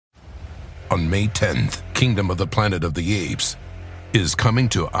On May 10th, Kingdom of the Planet of the Apes is coming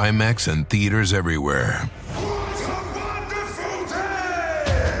to IMAX and theaters everywhere. What a wonderful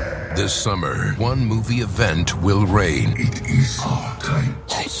day! This summer, one movie event will reign. It is our time.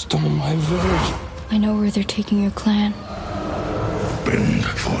 They stole my village. I know where they're taking your clan. Bend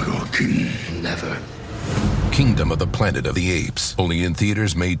for your king. Never. Kingdom of the Planet of the Apes. Only in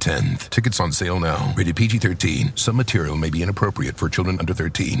theaters May 10th. Tickets on sale now. Rated PG-13. Some material may be inappropriate for children under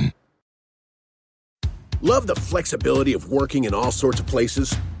 13. Love the flexibility of working in all sorts of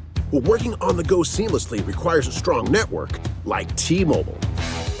places? Well, working on the go seamlessly requires a strong network like T-Mobile.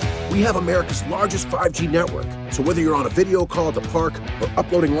 We have America's largest 5G network, so whether you're on a video call at the park or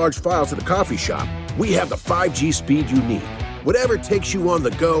uploading large files at a coffee shop, we have the 5G speed you need. Whatever takes you on the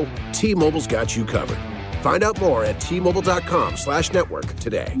go, T-Mobile's got you covered. Find out more at T-Mobile.com/network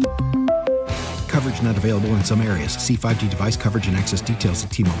today. Coverage not available in some areas. See 5G device coverage and access details at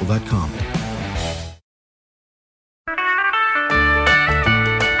T-Mobile.com.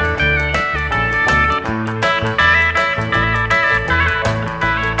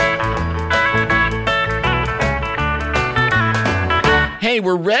 Hey,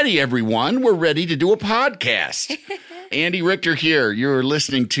 we're ready, everyone. We're ready to do a podcast. Andy Richter here. You're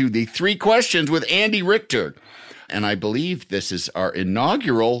listening to the 3 Questions with Andy Richter. And I believe this is our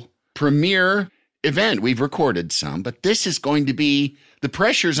inaugural premiere event. We've recorded some, but this is going to be, the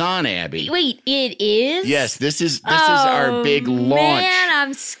pressure's on, Abby. Wait, it is? Yes, this is our big launch. Man,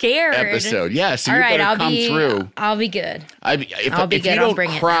 I'm scared. Episode. Yeah, so all you right, better come through. I'll be good. If you don't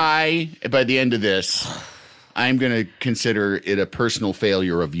cry by the end of this, I'm going to consider it a personal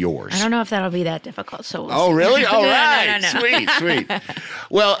failure of yours. I don't know if that'll be that difficult. So we'll Oh, see. really? All right. No. Sweet.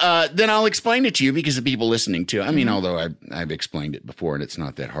 Well, then I'll explain it to you because the people listening to, I mean, although I've explained it before and it's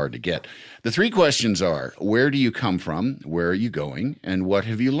not that hard to get. The 3 questions are, where do you come from? Where are you going? And what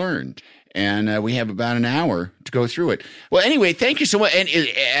have you learned? And we have about an hour to go through it. Well, anyway, thank you so much. And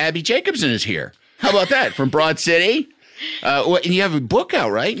Abby Jacobson is here. How about that? From Broad City. And you have a book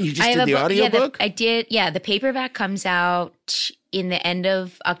out, right? You just did the audiobook? I did. Yeah, the paperback comes out in the end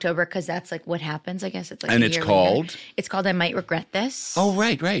of October because that's like what happens, I guess. It's like and a it's year called? later. It's called I Might Regret This. Oh,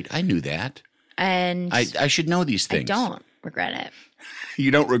 right. I knew that. And I should know these things. I don't regret it. You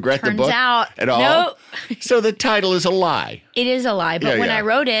don't regret the book out, at all? Nope. So the title is a lie. It is a lie, but when I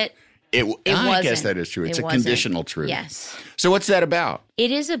wrote it, I wasn't. guess that is true. It's a conditional truth. Yes. So what's that about? It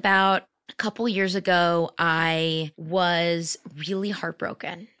is about a couple years ago, I was really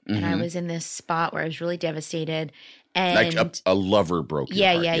heartbroken. And I was in this spot where I was really devastated. And Like a lover broke your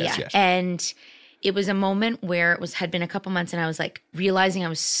heart. Yes. And it was a moment where had been a couple months and I was like realizing I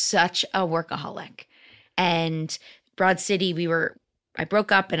was such a workaholic. And Broad City, I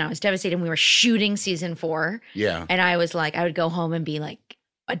broke up and I was devastated and we were shooting season 4. Yeah. And I was like, I would go home and be like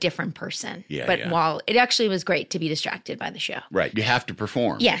a different person. Yeah. But while it actually was great to be distracted by the show. Right. You have to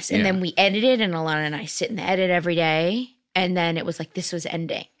perform. Yes. And then we edited and Alana and I sit in the edit every day. And then it was like, this was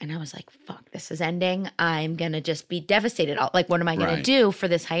ending. And I was like, fuck, this is ending. I'm going to just be devastated. Like, what am I going to do for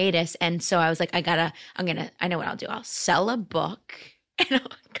this hiatus? And so I was like, I know what I'll do. I'll sell a book and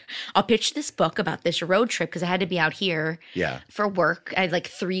I'll pitch this book about this road trip because I had to be out here for work. I had like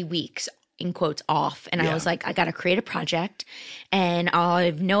 3 weeks in quotes off. And I was like, I got to create a project and I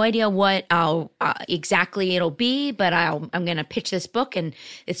have no idea what exactly it'll be, but I'm going to pitch this book and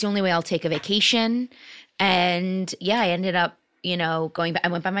it's the only way I'll take a vacation. And I ended up, going back. I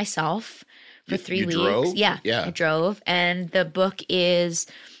went by myself for 3 weeks. Drove? Yeah. I drove. And the book is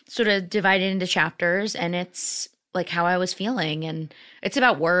sort of divided into chapters and it's like how I was feeling. And it's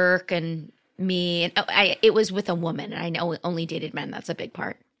about work and me. And it was with a woman and I only dated men. That's a big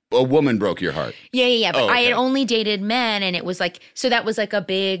part. A woman broke your heart. Yeah. But I had only dated men and it was like, so that was like a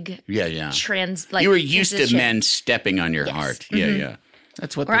big you were used to men stepping on your heart. Yeah.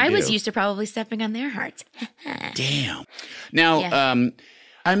 That's what I was used to probably stepping on their hearts. Damn. Now,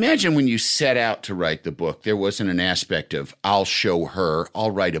 I imagine when you set out to write the book, there wasn't an aspect of, I'll show her, I'll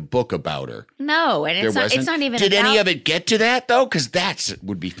write a book about her. No, and it's not even Did about... any of it get to that, though? Because that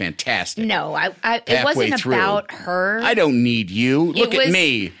would be fantastic. No, it wasn't about her. I don't need you. Look at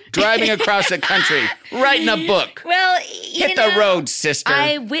me, driving across the country, writing a book. Well, hit the road, sister.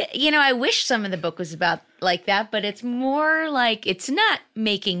 I wish some of the book was about like that, but it's more like it's not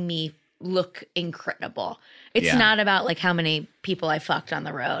making me look incredible. It's not about like how many people I fucked on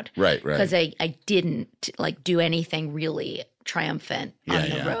the road. Right. Because I didn't like do anything really triumphant on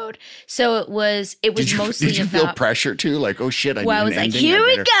the road. So it was mostly Did you feel pressure too? Like, oh shit, I was like, here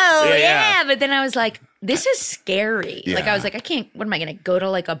we go. Yeah. But then I was like, this is scary. Yeah. Like I was like, what am I going to go to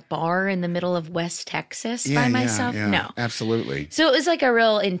like a bar in the middle of West Texas by myself? Yeah, no. Absolutely. So it was like a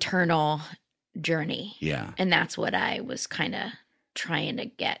real internal journey. Yeah. And that's what I was kind of trying to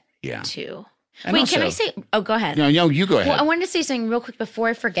get Yeah. to. And Wait, also- can I say, oh, go ahead. No, you go ahead. Well, I wanted to say something real quick before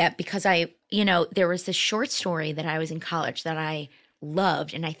I forget, because there was this short story that I was in college that I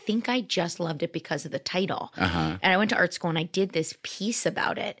loved, and I think I just loved it because of the title. Uh-huh. And I went to art school and I did this piece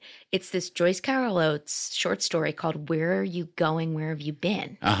about it. It's this Joyce Carol Oates short story called "Where Are You Going? Where Have You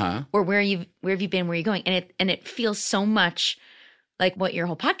Been?" Uh-huh. Or where have you been? Where are you going? And it feels so much like what your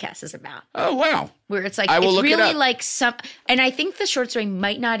whole podcast is about. Oh, wow. Where it's like I will it's look it really up. like some, and I think the short story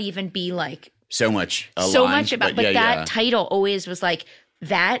might not even be like So much aligned, so much about, but yeah, that yeah. title always was like,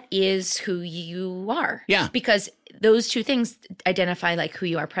 that is who you are. Yeah. Because those two things identify like who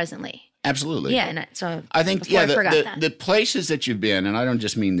you are presently. Absolutely. Yeah. And so I think, before yeah, I forgot that. the places that you've been, and I don't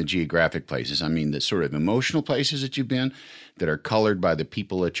just mean the geographic places, I mean the sort of emotional places that you've been that are colored by the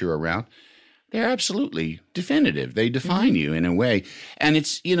people that you're around, they're absolutely definitive. They define you in a way. And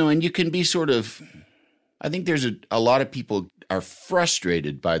it's, and you can be sort of, I think there's a lot of people are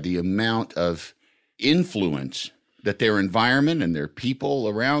frustrated by the amount of influence that their environment and their people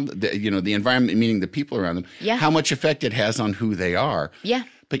around, the environment, meaning the people around them, Yeah. how much effect it has on who they are. Yeah.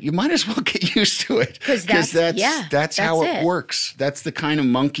 But you might as well get used to it. 'Cause that's how it it. works. That's the kind of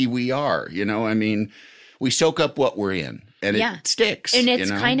monkey we are. I mean, we soak up what we're in and Yeah. it sticks. And it's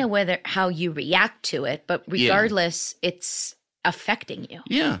kind of how you react to it, but Yeah. regardless, it's affecting you.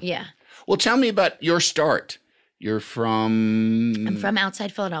 Yeah. Yeah. Well, tell me about your start. You're from I'm from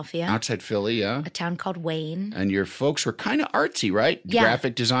outside Philadelphia, outside Philly, yeah. a town called Wayne. And your folks were kind of artsy, right? Yeah.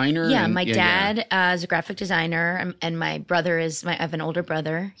 Graphic designer. Yeah, and- my dad is a graphic designer, and my brother I have an older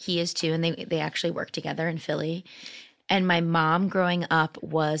brother. He is too, and they actually work together in Philly. And my mom, growing up,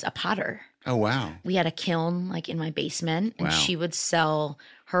 was a potter. Oh, wow. We had a kiln like in my basement, and Wow. she would sell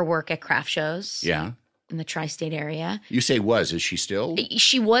her work at craft shows Yeah. in the tri-state area. You say was. Is she still?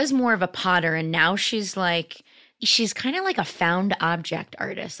 She was more of a potter, and now she's kind of like a found object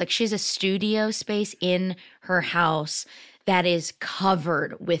artist. Like she has a studio space in her house that is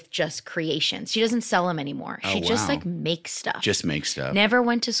covered with just creations. She doesn't sell them anymore. Oh, She just wow. like makes stuff. Just make stuff. Never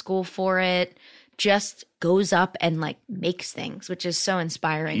went to school for it. Just goes up and like makes things, which is so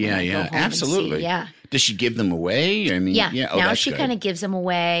inspiring. when Yeah, I go yeah. home and see. Absolutely. Yeah. Does she give them away? I mean, Yeah. Oh, now that's she good. kind of gives them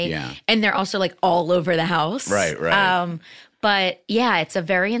away. Yeah. And they're also like all over the house. Right, right. But yeah, it's a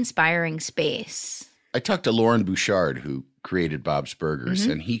very inspiring space. I talked to Lauren Bouchard, who created Bob's Burgers,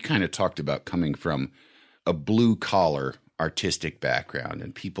 Mm-hmm. and he kind of talked about coming from a blue collar artistic background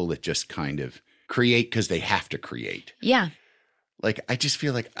and people that just kind of create because they have to create. Yeah. Like, I just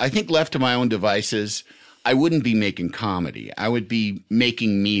feel like, I think left to my own devices, I wouldn't be making comedy. I would be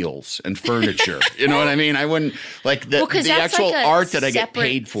making meals and furniture. You know what I mean? I wouldn't, like, the Well, 'cause that's actual like a art that I get separate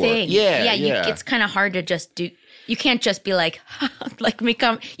paid for. thing. Yeah, It's kind of hard to just do. You can't just be like,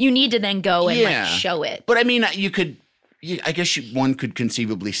 you need to then go and like show it. But I mean, I guess one could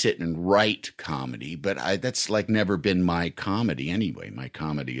conceivably sit and write comedy, but that's like never been my comedy anyway. My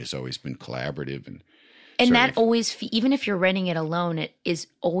comedy has always been collaborative and sort that of- always, even if you're writing it alone, it is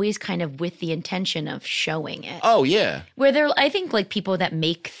always kind of with the intention of showing it. Oh yeah, Where I think like people that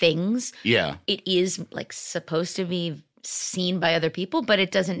make things, yeah, it is like supposed to be seen by other people, but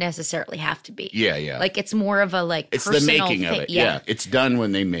it doesn't necessarily have to be. yeah, yeah. Like it's more of a like it's the personal making of thing. it. Yeah. It's done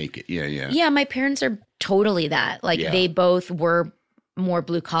when they make it. Yeah, yeah. Yeah, my parents are totally that. Like Yeah. they both were more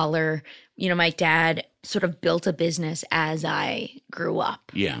blue collar. You know, my dad sort of built a business as I grew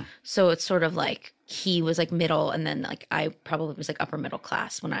up. Yeah. So it's sort of like he was like middle and then like I probably was like upper middle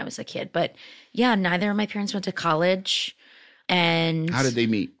class when I was a kid. But yeah, neither of my parents went to college. And How did they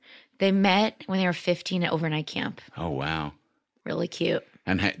meet? They met when they were 15 at overnight camp. Oh wow. Really cute.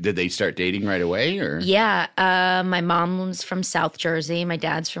 And did they start dating right away, or? Yeah. My mom's from South Jersey. My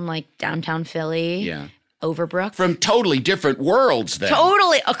dad's from like downtown Philly. Yeah. Overbrook. From totally different worlds, then.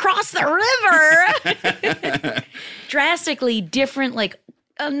 Totally across the river. Drastically different, like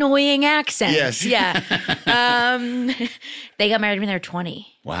annoying accents. Yes. Yeah. They got married when they were 20.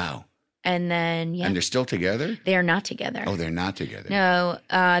 Wow. And then, yeah, And they're still together? they are not together. Oh, they're not together. No,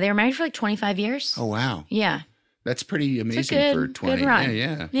 they were married for like 25 years. Oh wow. Yeah. That's pretty amazing good- for good 20. run.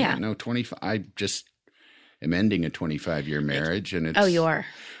 Yeah. Yeah. No, 25. I just am ending a 25-year marriage, and it's. Oh, you are.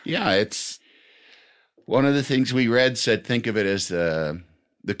 Yeah, it's one of the things we read said think of it as the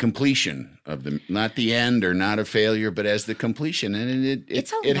completion of not the end or not a failure, but as the completion, and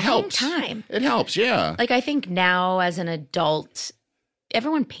It's a it long helps. time. It helps, yeah. Like, I think now as an adult,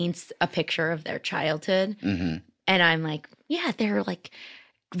 everyone paints a picture of their childhood. Mm-hmm. And I'm like, yeah, they're like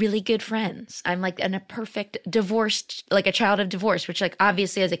really good friends. I'm like a perfect divorced, like a child of divorce, which like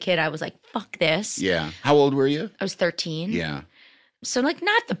obviously as a kid, I was like, fuck this. Yeah. How old were you? I was 13. Yeah. So like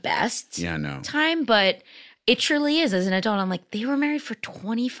not the best Yeah, no. time, but it truly is as an adult. I'm like, they were married for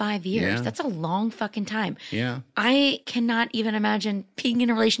 25 years. Yeah. That's a long fucking time. Yeah. I cannot even imagine being in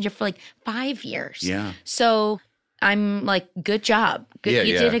a relationship for like 5 years. Yeah. So I'm like, good job. Good, Yeah,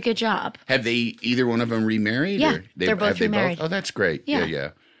 you yeah. did a good job. Have they either one of them remarried? Yeah, or they're both have they remarried. Oh, that's great. Yeah, Yeah. yeah.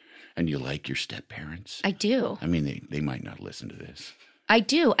 And you like your step parents? I do. I mean, they might not listen to this. I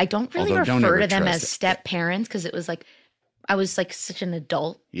do. I don't really Although don't refer ever to them trust as it. step parents because it was like, I was like such an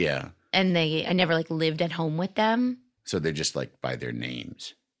adult Yeah. and I never like lived at home with them. So they're just like by their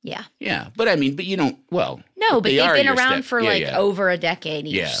names. Yeah. Yeah. But I mean, but you don't, well. No, but they they've are been your around step- for yeah, like yeah. over a decade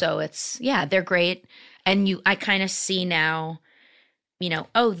each. Yeah. So they're great. And I kind of see now,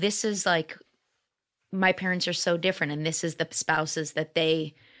 oh, this is like, my parents are so different. And this is the spouses that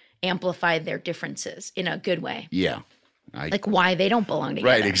they amplified their differences in a good way. Yeah. Like why they don't belong together.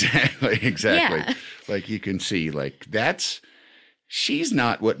 Right, exactly. Yeah. Like you can see, like she's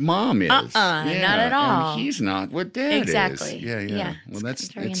not what mom is. not at all. And he's not what dad Exactly. is. Yeah, yeah. Yeah, Well, it's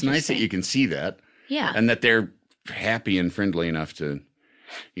very it's nice that interesting. you can see that. Yeah. And that they're happy and friendly enough to,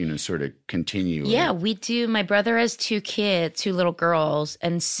 sort of continue. Yeah, we do. My brother has 2 kids, 2 little girls.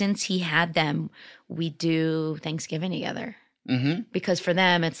 And since he had them, we do Thanksgiving together. Mm-hmm. Because for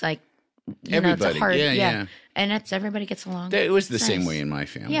them, it's like, it's Everybody. a hard, Yeah. And everybody gets along. It was the It's same nice. way in my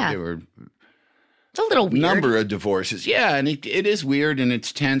family. Yeah. There were It's a little weird. number of divorces. Yeah, and it is weird and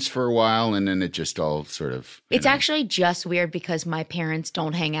it's tense for a while and then it just all sort of It's actually just weird because my parents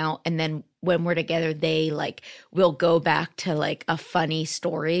don't hang out. And then when we're together, they like will go back to like a funny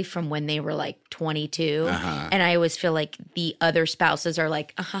story from when they were like 22. Uh-huh. And I always feel like the other spouses are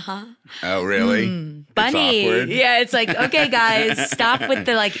like, Oh, really? bunny. It's awkward. Yeah, it's like, okay, guys, stop with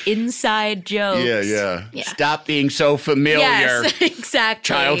the like inside jokes. Yeah. Yeah. Stop being so familiar. Yes, exactly.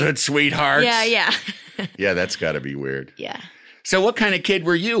 Childhood sweethearts. Yeah. Yeah, that's got to be weird. Yeah. So what kind of kid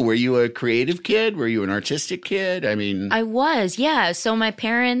were you? Were you a creative kid? Were you an artistic kid? I mean, I was, yeah. So my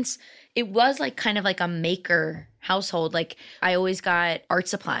parents, it was like kind of like a maker household. Like I always got art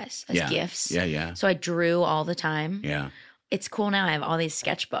supplies as Yeah. gifts. Yeah. So I drew all the time. Yeah. It's cool now. I have all these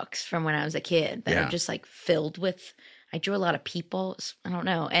sketchbooks from when I was a kid that Yeah. are just like filled with, I drew a lot of people, I don't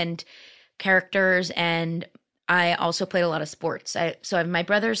know, and characters. And I also played a lot of sports. My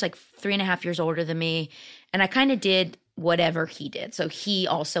brother's like 3.5 years older than me. And I kind of did whatever he did. So he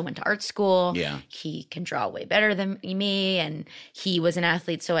also went to art school. Yeah. He can draw way better than me. And he was an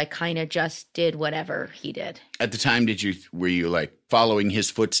athlete. So I kind of just did whatever he did. At the time, were you like following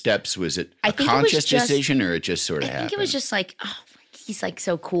his footsteps? Was it I a think it was conscious just- decision or it just sort of I happened? think it was just like, oh, he's like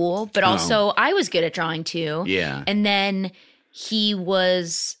so cool. But also I was good at drawing too. Yeah. And then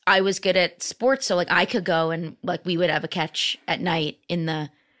I was good at sports. So like I could go and like we would have a catch at night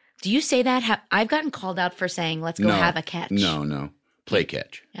do you say that? I've gotten called out for saying, let's go have a catch. No. Play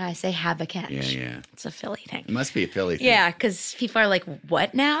catch. Yeah, I say have a catch. Yeah. It's a Philly thing. It must be a Philly thing. Yeah, because people are like,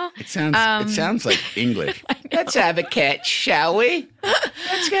 what now? It sounds like English. Let's have a catch, shall we?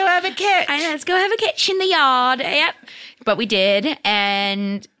 Let's go have a catch. Let's go have a catch in the yard. Yep. But we did.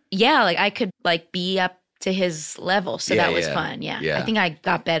 And yeah, like I could like be up to his level. So Yeah, that was yeah. fun. Yeah. Yeah. I think I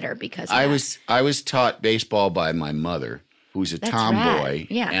got better because of I that. was taught baseball by my mother, who's a That's tomboy, rad.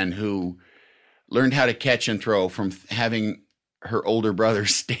 Yeah. and who learned how to catch and throw from having her older brother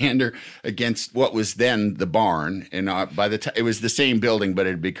stand her against what was then the barn. And by the time it was the same building, but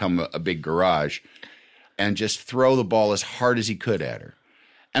it had become a big garage, and just throw the ball as hard as he could at her.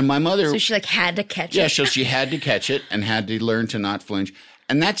 And my mother, So she like had to catch yeah, it. so she had to catch it and had to learn to not flinch.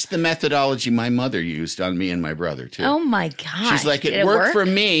 And that's the methodology my mother used on me and my brother too. Oh my God. She's like, Did it worked work? for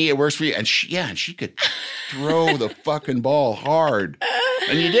me. It works for you. And she could throw the fucking ball hard.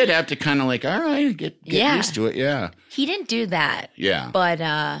 And you did have to kind of like, all right, get Yeah. used to it. Yeah. He didn't do that. Yeah. But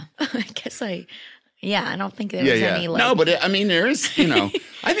I guess I don't think there was any like. No, but I mean, there is,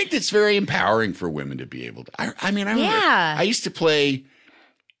 I think that's very empowering for women to be able to. I remember Yeah. I used to play.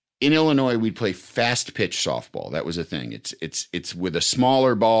 In Illinois, we'd play fast pitch softball. That was a thing. It's with a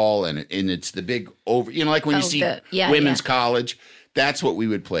smaller ball and it's the big over. Like when you see women's college, that's what we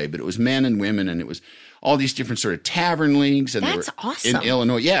would play. But it was men and women, and it was all these different sort of tavern leagues. And That's they were awesome. in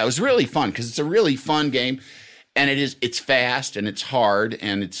Illinois. Yeah, it was really fun because it's a really fun game, and it's fast and it's hard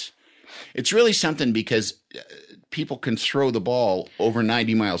and it's really something because people can throw the ball over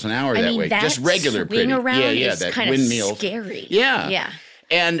 90 miles an hour that way. That Just regular swing pretty. around Yeah, is that kind of windmill. scary. Yeah. Yeah.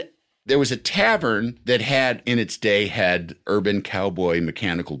 And there was a tavern that had urban cowboy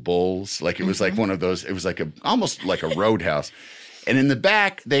mechanical bulls. Like it was like one of those, it was like almost like a roadhouse. And in the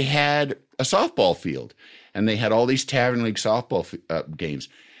back, they had a softball field and they had all these tavern league softball games.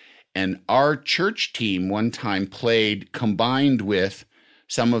 And our church team one time played combined with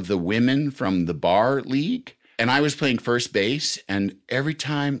some of the women from the bar league. And I was playing first base. And every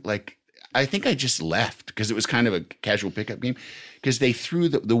time, like, I think I just left because it was kind of a casual pickup game. Because they threw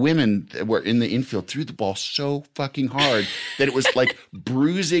the women that were in the infield threw the ball so fucking hard that it was like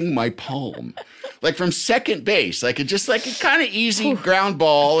bruising my palm, like from second base, like it just like a kind of easy ground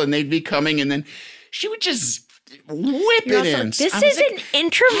ball, and they'd be coming, and then she would just whip it in. This is an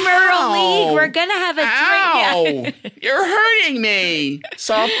intramural league. We're gonna have a drink. You're hurting me,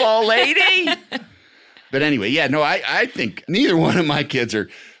 softball lady. But anyway, yeah, no, I think neither one of my kids are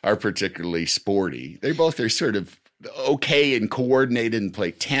particularly sporty. They both are sort of okay and coordinated and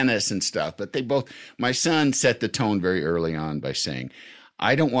play tennis and stuff, but my son set the tone very early on by saying,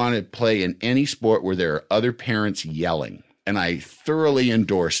 I don't want to play in any sport where there are other parents yelling. And I thoroughly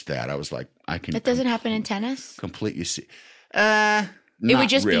endorsed that. I was like, That doesn't happen in tennis? Completely see. It would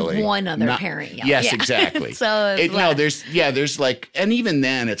just be one other parent yelling. Yes, exactly. So there's like, and even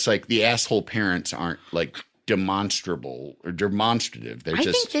then it's like the asshole parents aren't like demonstrable or demonstrative. I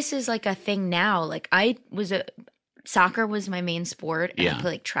think this is like a thing now. Like soccer was my main sport, and I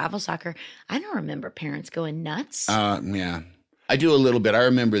played like travel soccer. I don't remember parents going nuts. Yeah. I do a little bit. I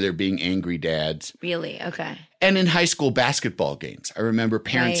remember there being angry dads. Really? Okay. And in high school basketball games, I remember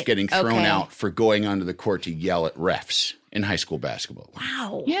parents getting thrown out for going onto the court to yell at refs in high school basketball.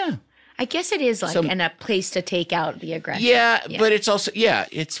 Wow. Yeah. I guess it is like a place to take out the aggression. Yeah, but it's also,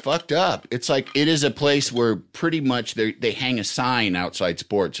 it's fucked up. It's like, it is a place where pretty much they hang a sign outside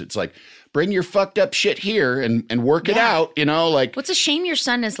sports. It's like, bring your fucked up shit here and work it out, like. What's a shame your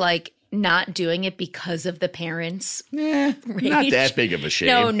son is like not doing it because of the parents. Not that big of a shame.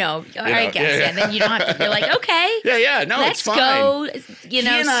 No. I guess. Yeah. Then you don't have to. You're like, okay. No, it's fine. Let's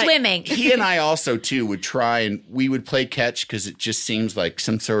go, swimming. He and I also, too, would try and we would play catch because it just seems like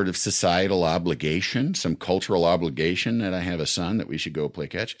some sort of societal obligation, some cultural obligation that I have a son that we should go play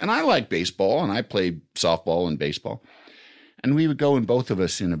catch. And I like baseball, and I played softball and baseball. And we would go, and both of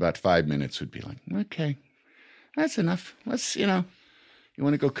us in about 5 minutes would be like, okay, that's enough. Let's, you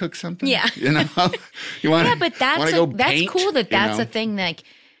want to go cook something? Yeah. You want to but that's cool that's a thing. Like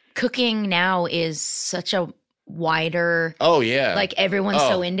cooking now is such a wider. Oh, yeah. Like everyone's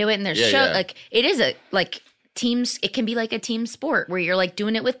so into it, and there's like it is teams. It can be like a team sport where you're like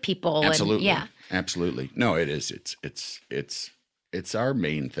doing it with people. Absolutely. And, absolutely. No, it is. It's our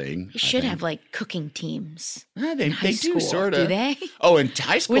main thing. You should have like cooking teams. They do sort of. Do they? Oh, in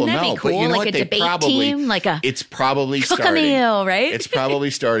high school, Wouldn't that be cool? But you know like what? A debate team, like it's probably cook starting. a meal, right? It's probably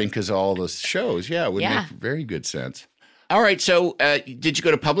starting because all the shows. Yeah, it would make very good sense. All right. So, did you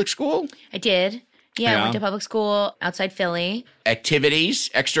go to public school? I did. Yeah, I went to public school outside Philly. Activities,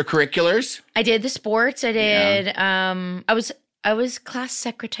 extracurriculars. I did the sports. I did. Yeah. I was class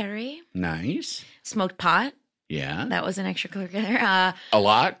secretary. Nice. Smoked pot. Yeah. That was an extracurricular. A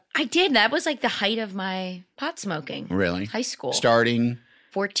lot? I did. That was like the height of my pot smoking. Really? High school. Starting?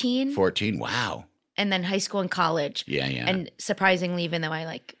 14. 14. Wow. And then high school and college. Yeah. And surprisingly, even though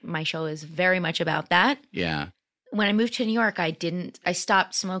my show is very much about that. Yeah. When I moved to New York, I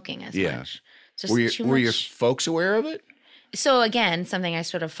stopped smoking as much. Just were your folks aware of it? So again, something I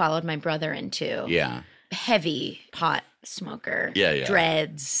sort of followed my brother into. Yeah. Heavy pot smoker. Yeah.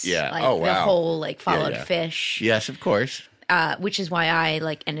 Dreads. Yeah. Like oh, wow. The whole followed fish. Yes, of course. Which is why I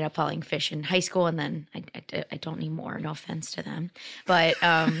ended up following fish in high school, and then I don't need more. No offense to them, but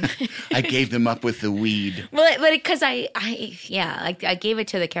I gave them up with the weed. Well, but because I gave it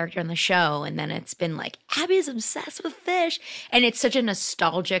to the character in the show, and then it's been like Abby's obsessed with fish, and it's such a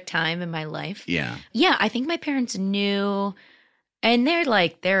nostalgic time in my life. Yeah, I think my parents knew. And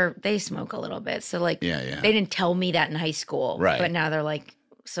they smoke a little bit, so they didn't tell me that in high school, right? But now they're like,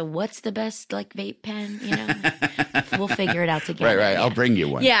 so what's the best vape pen? We'll figure it out together. Right. Yeah. I'll bring you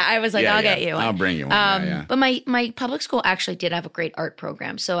one. Yeah, I was like, I'll get you one. I'll bring you one. But my public school actually did have a great art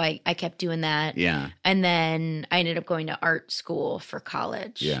program, so I kept doing that. Yeah. And then I ended up going to art school for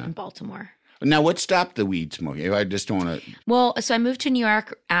college in Baltimore. Now, what stopped the weed smoking? I just don't want to. Well, so I moved to New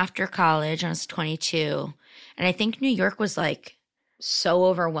York after college. I was 22, and I think New York was so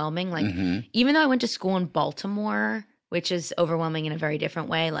overwhelming. Even though I went to school in Baltimore, which is overwhelming in a very different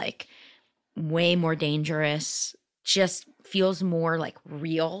way, way more dangerous, just feels more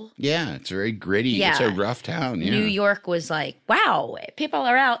real. Yeah, it's very gritty. Yeah. It's a rough town. Yeah. New York was wow, people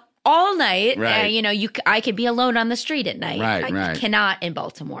are out all night. Right. I could be alone on the street at night. Right. I cannot in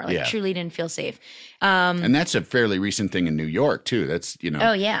Baltimore. Truly didn't feel safe. And that's a fairly recent thing in New York, too. That's,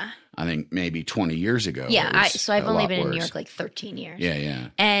 Oh, yeah. I think maybe 20 years ago. Yeah, so I've only been in New York 13 years. Yeah.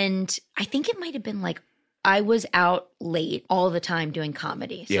 And I think it might have been I was out late all the time doing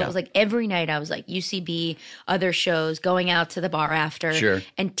comedy. So Yeah. it was like every night I was like UCB, other shows, going out to the bar after. Sure.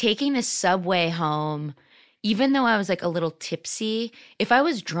 And taking the subway home, even though I was like a little tipsy, if I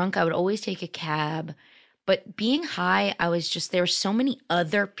was drunk, I would always take a cab. But being high, I was just, there were so many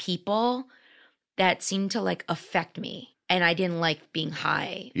other people that seemed to like affect me. And I didn't like being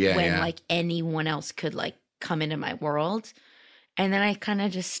high when like anyone else could like come into my world. And then I kind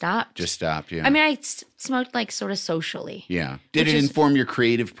of just stopped. Just stopped, yeah. I mean, I smoked like sort of socially. Yeah. Did Which it is- inform your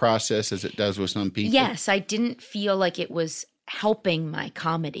creative process as it does with some people? Yes, I didn't feel like it was helping my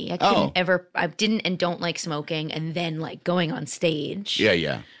comedy. I Oh. I didn't and don't like smoking and then like going on stage. Yeah,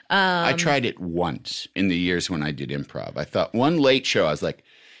 yeah. I tried it once in the years when I did improv. I thought one late show, I was like,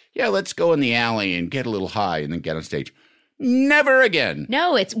 yeah, let's go in the alley and get a little high and then get on stage. Never again.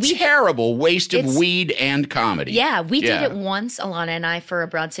 No, Terrible waste of it's- weed and comedy. Yeah, we did it once, Alana and I, for a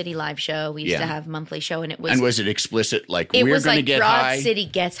Broad City live show. We used to Yeah. have a monthly show, and it was And was it explicit? Like, it we're was going to like get Broad high? City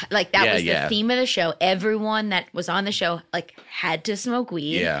gets like that Yeah, was yeah. the theme of the show. Everyone that was on the show like had to smoke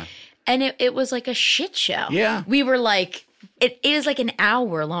weed. Yeah. And it was like a shit show. Yeah. We were like, it is like an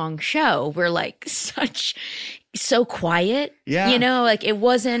hour-long show. We're like so quiet. Yeah. You know, like it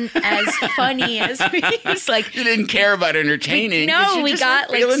wasn't as funny as we was like. You didn't care about entertaining. 'cause No, you we just got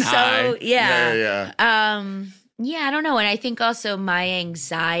were like feeling so high. yeah. Yeah. Yeah, I don't know. And I think also my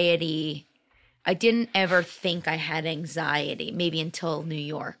anxiety, I didn't ever think I had anxiety, maybe until New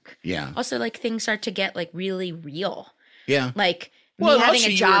York. Yeah. Also, like things start to get like really real. Yeah. Like Well, me having also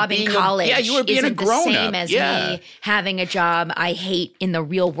a you were job in being college you were being isn't a grown the same up. as Yeah. me having a job I hate in the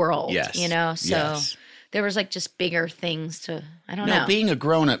real world. Yes. You know? So Yes. there was like just bigger things to, I don't No, know. being a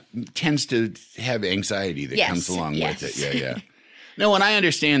grown up tends to have anxiety that Yes, comes along yes. with it. Yeah, yeah. No, and I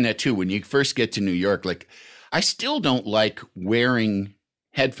understand that too. When you first get to New York, like I still don't like wearing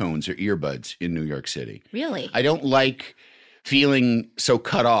headphones or earbuds in New York City. Really? I don't like feeling so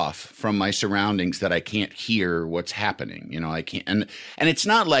cut off from my surroundings that I can't hear what's happening. You know, I can't, and it's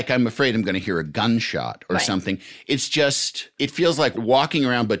not like I'm afraid I'm going to hear a gunshot or Right. something. It's just, it feels like walking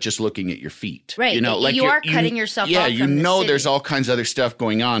around, but just looking at your feet. Right. You know, like You are cutting yourself yeah, off you from the know, city. there's all kinds of other stuff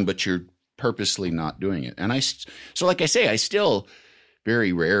going on, but you're purposely not doing it. And so like I say, I still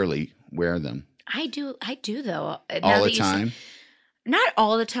very rarely wear them I do though. Now all that the you say- time. Not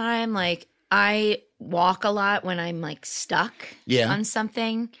all the time. Like I walk a lot when I'm like stuck Yeah. on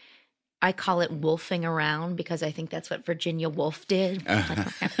something. I call it wolfing around because I think that's what Virginia Woolf did.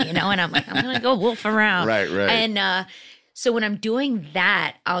 You know, and I'm like, I'm gonna go wolf around. Right, right. And so when I'm doing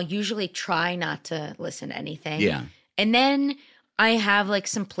that, I'll usually try not to listen to anything. Yeah. And then I have like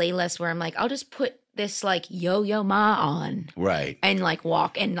some playlists where I'm like, I'll just put this like Yo-Yo Ma on Right. and like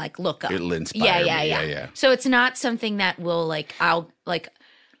walk and like look up. It'll inspire me. Yeah. So it's not something that will like I'll like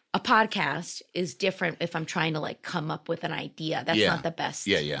a podcast is different if I'm trying to like come up with an idea. That's Yeah. not the best.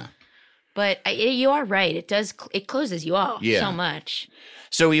 Yeah, yeah. But you are right. It does. It closes you off Yeah. so much.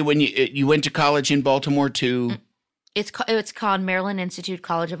 So when you went to college in Baltimore too? It's called Maryland Institute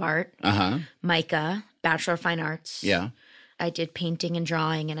College of Art. Uh-huh. MICA, Bachelor of Fine Arts. Yeah. I did painting and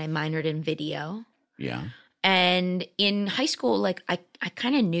drawing, and I minored in video. Yeah. And in high school, like I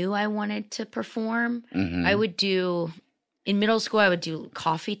kind of knew I wanted to perform. Mhm. I would do in middle school. I would do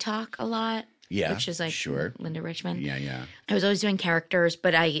coffee talk a lot. Yeah. which is like sure. Linda Richmond. Yeah, yeah. I was always doing characters,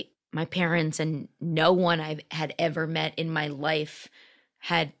 but my parents and no one I had ever met in my life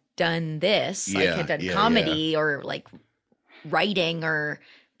had done this. Like Yeah, had done yeah, comedy or like writing or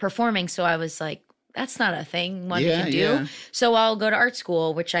performing. So I was like, that's not a thing one Yeah, can do. yeah. So I'll go to art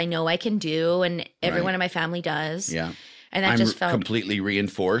school, which I know I can do, and everyone Right. in my family does. Yeah. And that I'm just felt completely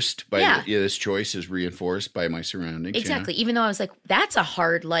reinforced by Yeah. this choice is reinforced by my surroundings. yeah. exactly. Even though I was like, that's a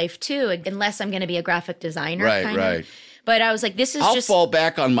hard life too, unless I'm going to be a graphic designer. Right, kind right. Of. But I was like, this is I'll just fall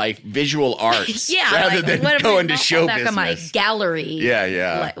back on my visual arts yeah, rather like, than whatever, go into I'll show fall back business. on my gallery. Yeah,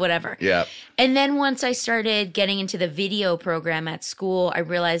 yeah. Whatever. Yeah. And then once I started getting into the video program at school, I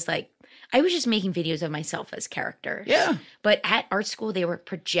realized like I was just making videos of myself as characters. Yeah. But at art school, they were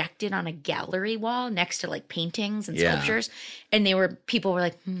projected on a gallery wall next to like paintings and Yeah. sculptures. And people were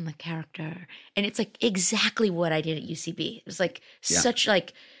like, a character. And it's like exactly what I did at UCB. It was like such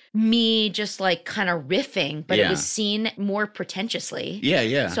like me just like kind of riffing, but it Yeah. was seen more pretentiously. Yeah,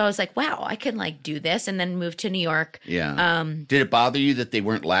 yeah. So I was like, wow, I can like do this, and then move to New York. Yeah. Did it bother you that they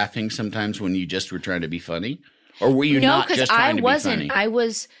weren't laughing sometimes when you just were trying to be funny? Or were you No, not because just I trying to wasn't. be funny?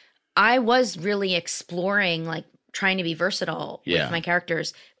 I was really exploring, like trying to be versatile Yeah. with my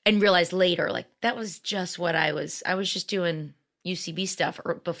characters, and realized later, like that was just what I was. I was just doing UCB stuff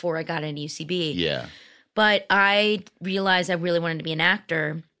before I got into UCB. Yeah. But I realized I really wanted to be an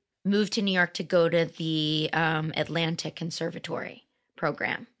actor. moved to New York to go to the Atlantic Conservatory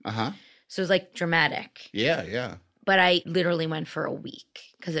program. Uh-huh. So it was like dramatic. Yeah, yeah. But I literally went for a week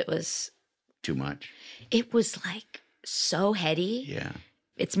because it was too much. It was like so heady. Yeah.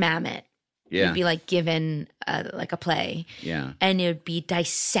 It's mammoth. Yeah. You'd be like given like a play. Yeah. And it would be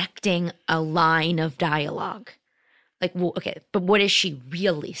dissecting a line of dialogue. Like, well, okay, but what is she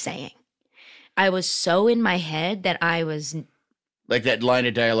really saying? I was so in my head that I was like that line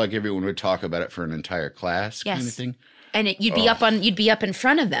of dialogue. Everyone would talk about it for an entire class, kind of thing. And you'd be up in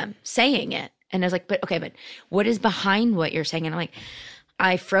front of them saying it. And I was like, but what is behind what you're saying? And I'm like,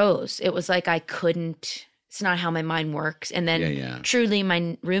 I froze. It was like I couldn't. It's not how my mind works. And then truly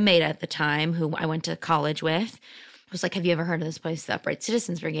my roommate at the time, who I went to college with, was like, have you ever heard of this place, the Upright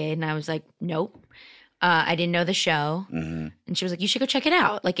Citizens Brigade? And I was like, nope. I didn't know the show. Mm-hmm. And she was like, you should go check it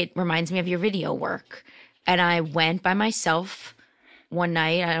out. Like, it reminds me of your video work. And I went by myself one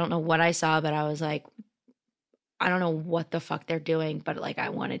night. I don't know what I saw, but I was like, I don't know what the fuck they're doing, but like, I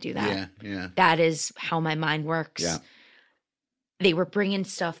want to do that. Yeah, yeah. That is how my mind works. Yeah. They were bringing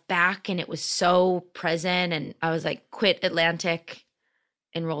stuff back and it was so present. And I was like, quit Atlantic,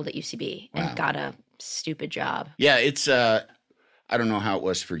 enrolled at UCB and got a stupid job. Yeah, it's, I don't know how it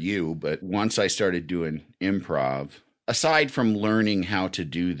was for you, but once I started doing improv, aside from learning how to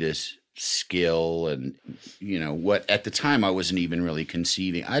do this skill and, you know, what at the time I wasn't even really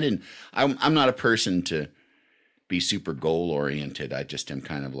conceiving. I'm not a person to be super goal oriented. I just am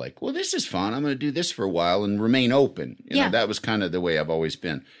kind of like, well, this is fun. I'm going to do this for a while and remain open. You know, that was kind of the way I've always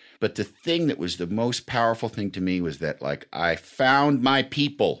been. But the thing that was the most powerful thing to me was that, like, I found my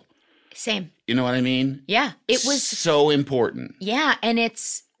people. Same. You know what I mean? Yeah. It was so important. Yeah. And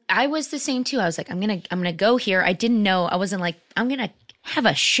I was the same too. I was like, I'm going to go here. I didn't know. I wasn't like, I'm going to have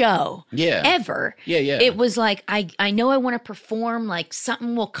a show. Yeah. Ever. Yeah. Yeah. It was like, I know I want to perform, like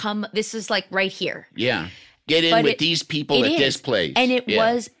something will come. This is like right here. Yeah. Get in with these people at this place. And it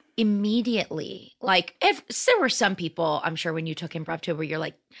was immediately like, there were some people, I'm sure when you took improv too, where you're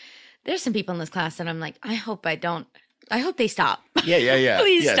like, there's some people in this class and I'm like, I hope they stop. Yeah.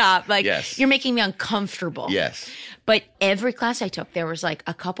 Please stop. Like, you're making me uncomfortable. Yes. But every class I took, there was like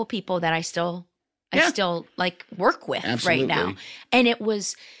a couple people that I still like work with right now. And it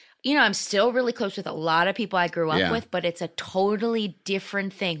was, you know, I'm still really close with a lot of people I grew up with, but it's a totally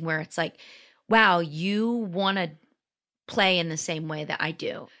different thing where it's like, wow, you want to play in the same way that I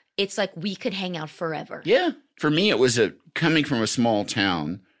do. It's like we could hang out forever. Yeah. For me, it was coming from a small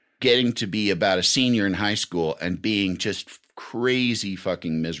town, getting to be about a senior in high school and being just crazy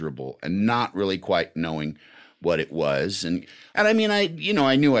fucking miserable and not really quite knowing what it was. And I mean, I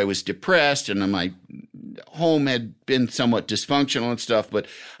knew I was depressed and my home had been somewhat dysfunctional and stuff, but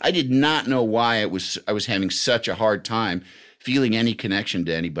I did not know why I was having such a hard time feeling any connection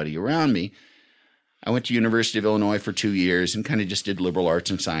to anybody around me. I went to University of Illinois for 2 years and kind of just did liberal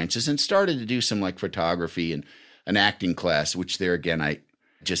arts and sciences and started to do some like photography and an acting class, which there again, I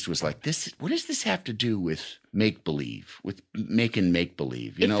just was like, what does this have to do with make-believe, with making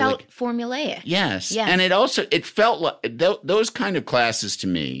make-believe? It felt formulaic. Yes. Yeah. And it felt like those kind of classes to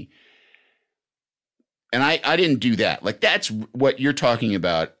me, and I didn't do that. Like, that's what you're talking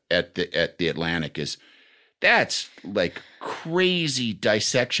about at the Atlantic that's like crazy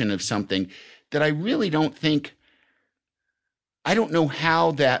dissection of something that I really don't know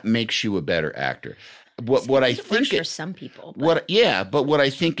how that makes you a better actor. What I think for some people. But what I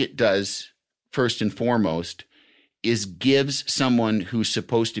think it does first and foremost is gives someone who's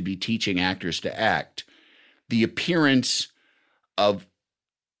supposed to be teaching actors to act the appearance of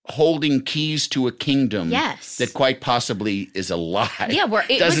holding keys to a kingdom that quite possibly is a lie. Yeah, where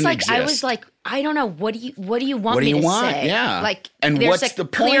it was like exist. I was like, I don't know, what do you want me to say? Yeah. Like, and there's what's the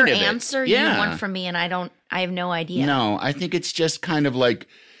point clear of it? answer you want from me and I have no idea. No, I think it's just kind of like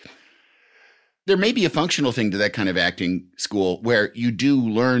there may be a functional thing to that kind of acting school where you do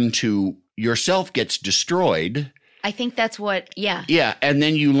learn to yourself gets destroyed. I think that's what, Yeah, and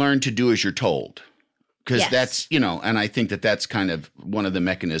then you learn to do as you're told. Because that's, and I think that's kind of one of the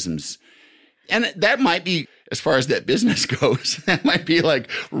mechanisms. And that might be, as far as that business goes, that might be like,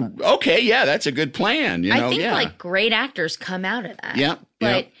 okay, yeah, that's a good plan. I think like great actors come out of that. Yeah.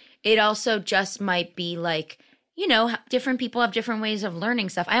 But it also just might be like, different people have different ways of learning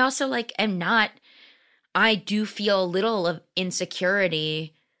stuff. I also I do feel a little of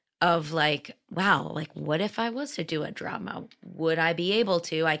insecurity of like, wow, like what if I was to do a drama? Would I be able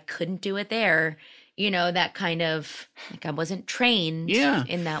to? I couldn't do it there. That kind of like I wasn't trained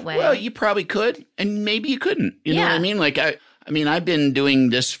in that way. Well, you probably could, and maybe you couldn't. You know what I mean? Like, I mean, I've been doing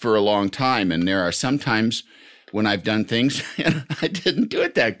this for a long time, and there are some times when I've done things and I didn't do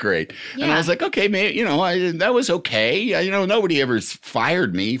it that great. Yeah. And I was like, okay, maybe, that was okay. Nobody ever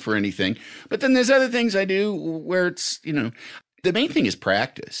fired me for anything. But then there's other things I do where it's, the main thing is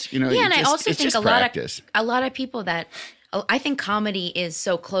practice. And I also think a practice. lot of people that I think comedy is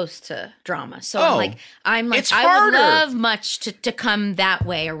so close to drama. So I'm like it's I harder. would love much to come that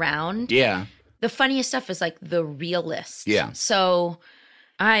way around. Yeah. The funniest stuff is like the realist. Yeah. So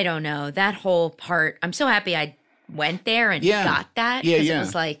I don't know, that whole part. I'm so happy I went there and got that. Yeah, because yeah. it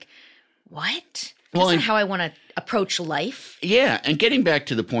was like, what? Well, That's not how I want to approach life. Yeah. And getting back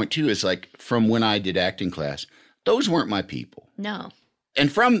to the point too is like from when I did acting class, those weren't my people. No.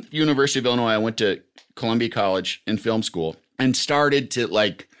 And from University of Illinois, I went to Columbia College in film school and started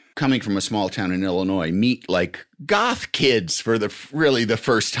to coming from a small town in Illinois, meet goth kids for the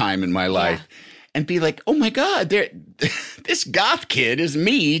first time in my life and be like, oh my God, this goth kid is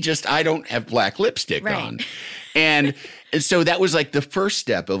me. Just, I don't have black lipstick on. And so that was the first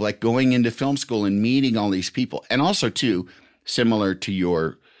step of going into film school and meeting all these people. And also too, similar to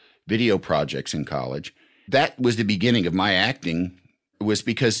your video projects in college, that was the beginning of my acting. Was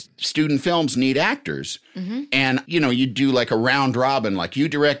because student films need actors. Mm-hmm. And, you do a round robin, you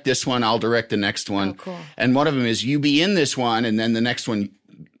direct this one, I'll direct the next one. Oh, cool. And one of them is you be in this one, and then the next one,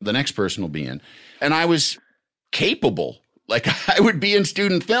 the next person will be in. And I was capable. I would be in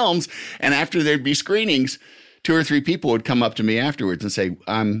student films, and after there'd be screenings, 2 or 3 people would come up to me afterwards and say,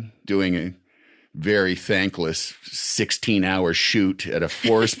 I'm doing a very thankless 16-hour shoot at a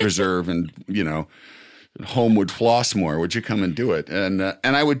forest preserve and, Homewood Flossmoor, would you come and do it? And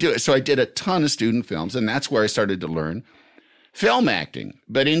I would do it. So I did a ton of student films, and that's where I started to learn film acting,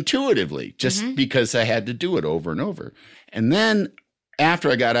 but intuitively, just because I had to do it over and over. And then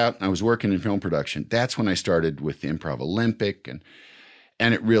after I got out and I was working in film production, that's when I started with the Improv Olympic.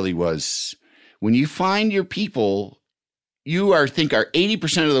 And it really was, when you find your people, you are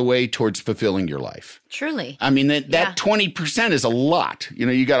 80% of the way towards fulfilling your life. Truly. I mean, that 20% is a lot.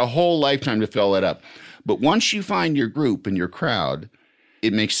 You got a whole lifetime to fill that up. But once you find your group and your crowd,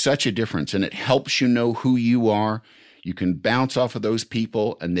 it makes such a difference, and it helps you know who you are. You can bounce off of those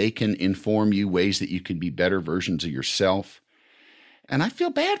people, and they can inform you ways that you can be better versions of yourself. And I feel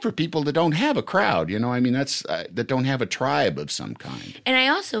bad for people that don't have a crowd, that don't have a tribe of some kind. And I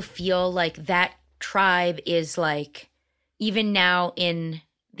also feel like that tribe is even now in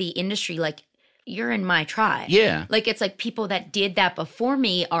the industry, you're in my tribe. Yeah. It's people that did that before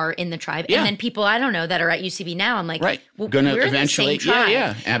me are in the tribe. Yeah. And then people, I don't know, that are at UCB now, I'm like, right. Well, Gonna we're eventually, in the same tribe.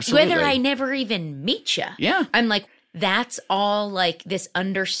 Yeah, absolutely. Whether I never even meet you. Yeah. I'm like, that's all this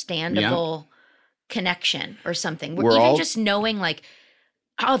understandable connection or something. We're even all just knowing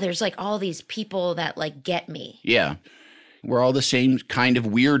there's all these people that get me. Yeah. We're all the same kind of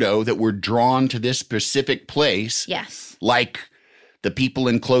weirdo that we're drawn to this specific place. Yes. The people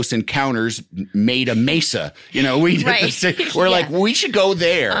in Close Encounters made a mesa. We did Right. we're we should go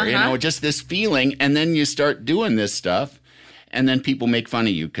there. Uh-huh. Just this feeling. And then you start doing this stuff. And then people make fun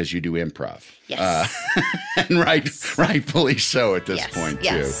of you because you do improv. Yes. And rightfully so at this point,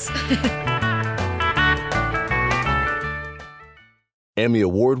 yes. too. Emmy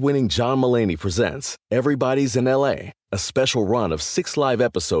award-winning John Mulaney presents Everybody's in L.A., a special run of 6 live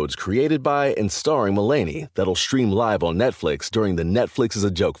episodes created by and starring Mulaney that'll stream live on Netflix during the Netflix is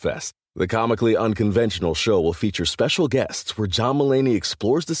a Joke Fest. The comically unconventional show will feature special guests where John Mulaney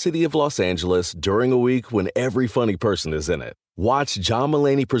explores the city of Los Angeles during a week when every funny person is in it. Watch John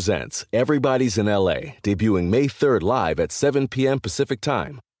Mulaney Presents Everybody's in L.A., debuting May 3rd live at 7 p.m. Pacific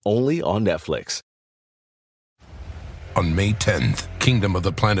Time, only on Netflix. On May 10th, Kingdom of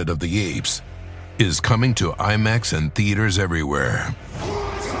the Planet of the Apes is coming to IMAX and theaters everywhere.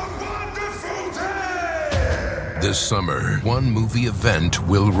 What a wonderful day! This summer, one movie event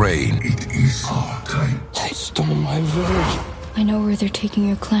will reign. It is our time. They stole my village. I know where they're taking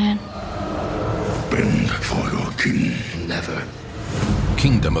your clan. Bend for your king. Never.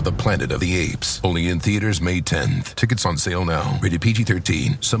 Kingdom of the Planet of the Apes. Only in theaters May 10th. Tickets on sale now. Rated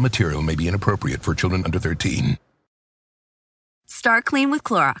PG-13. Some material may be inappropriate for children under 13. Start clean with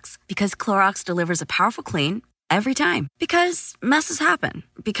Clorox, because Clorox delivers a powerful clean every time. Because messes happen.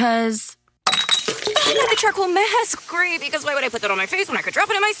 Because I need the charcoal mask. Great, because why would I put that on my face when I could drop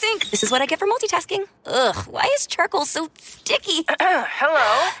it in my sink? This is what I get for multitasking. Ugh, why is charcoal so sticky?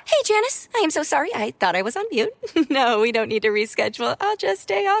 Hello? Hey, Janice. I am so sorry. I thought I was on mute. No, we don't need to reschedule. I'll just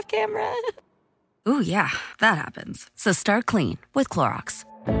stay off camera. Ooh, yeah, that happens. So start clean with Clorox.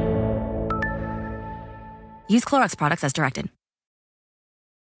 Use Clorox products as directed.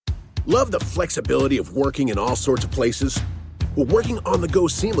 Love the flexibility of working in all sorts of places? Well, working on the go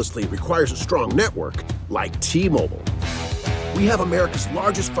seamlessly requires a strong network like T-Mobile. We have America's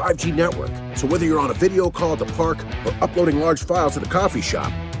largest 5G network, so whether you're on a video call at the park or uploading large files at a coffee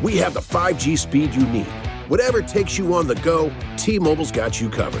shop, we have the 5G speed you need. Whatever takes you on the go, T-Mobile's got you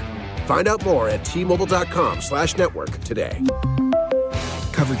covered. Find out more at T-Mobile.com/network today.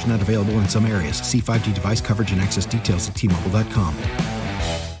 Coverage not available in some areas. See 5G device coverage and access details at T-Mobile.com.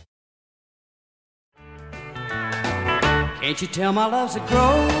 Can't you tell my love's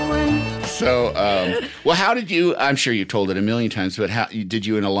a-growing? So, well, how did you, I'm sure you told it a million times, but how did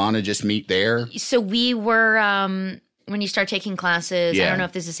you and Alana just meet there? So we were, when you start taking classes, I don't know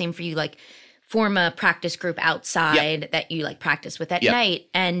if this is the same for you, like form a practice group outside that you like practice with at night.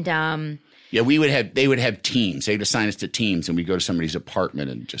 And yeah, they would have teams. They'd assign us to teams and we'd go to somebody's apartment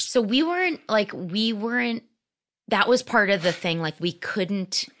and just. So we weren't, that was part of the thing. Like we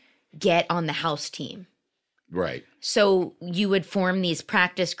couldn't get on the house team. Right. So you would form these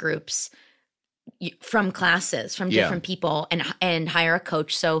practice groups from classes, from different people and hire a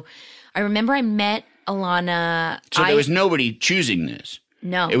coach. So I remember I met Alana. So there was nobody choosing this.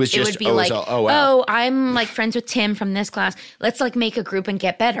 No. It was just, it would be like, wow. I'm like friends with Tim from this class. Let's like make a group and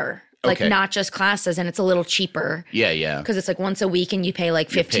get better. Like not just classes, and it's a little cheaper. Yeah, yeah. Because it's like once a week and you pay like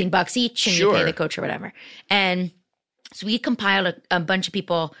 $15 each and you pay the coach or whatever. And so we compiled a bunch of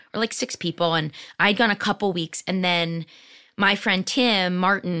people, or like 6 people, and I'd gone a couple weeks. And then my friend Tim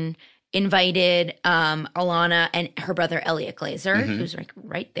Martin invited Alana and her brother Elliot Glazer, who's like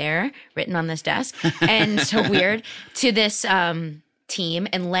right there, written on this desk, and so weird, to this team.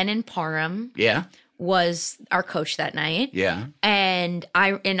 And Lennon Parham was our coach that night. Yeah. And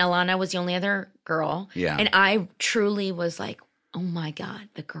Alana was the only other girl. Yeah. And I truly was like, oh my God,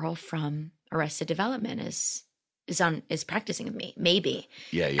 the girl from Arrested Development is practicing with me, maybe.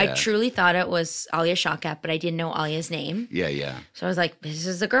 Yeah, yeah. I truly thought it was Alia Shawkat, but I didn't know Alia's name. Yeah, yeah. So I was like, this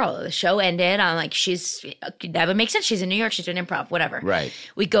is the girl. The show ended. I'm like, that would make sense. She's in New York. She's doing improv, whatever. Right.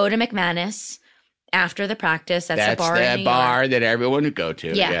 We go to McManus after the practice. That's the bar in New York. Bar that everyone would go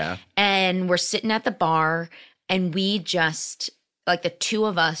to. Yeah. And we're sitting at the bar, and we just, like the two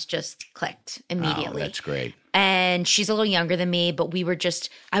of us just clicked immediately. Oh, that's great. And she's a little younger than me, but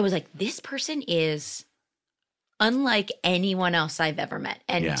I was like, this person is unlike anyone else I've ever met.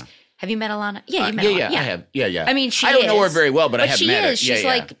 And have you met Alana? Yeah, you met Alana. Yeah, I have. Yeah, yeah. I mean, I don't know her very well, but I have met her. She's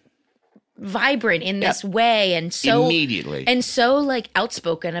like vibrant in this way, and so immediately, and so like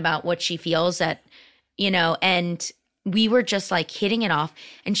outspoken about what she feels that, and we were just like hitting it off.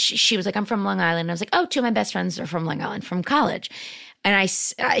 And she was like, I'm from Long Island. And I was like, oh, 2 of my best friends are from Long Island from college. And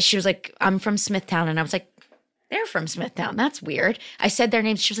she was like, I'm from Smithtown. And I was like, they're from Smithtown. That's weird. I said their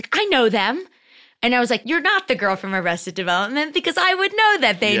names. She was like, I know them. And I was like, you're not the girl from Arrested Development, because I would know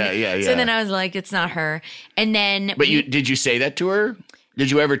that they. Yeah. So then I was like, it's not her. And then. But did you say that to her? Did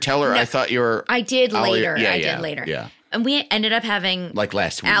you ever tell her? No, I thought you were. I did later. I did later. Yeah. And we ended up having like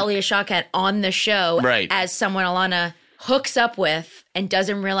last week Alia Shawkat on the show as someone Alana hooks up with and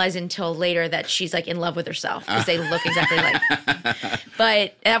doesn't realize until later that she's like in love with herself because they look exactly like.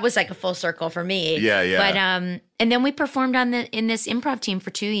 But that was like a full circle for me. Yeah, yeah. But and then we performed in this improv team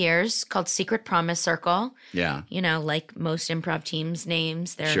for 2 years called Secret Promise Circle. Yeah. Like most improv teams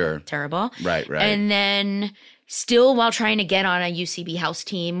names, they're terrible. Right. And then still while trying to get on a UCB house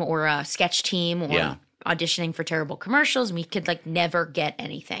team or a sketch team or auditioning for terrible commercials, we could like never get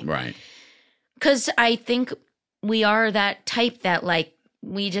anything. Right. Because I think we are that type that like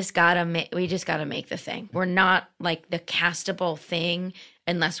we just gotta make the thing. We're not like the castable thing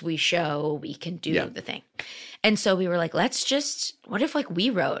unless we show we can do the thing. And so we were like, what if like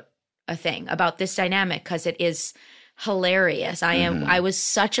we wrote a thing about this dynamic, because it is hilarious. I was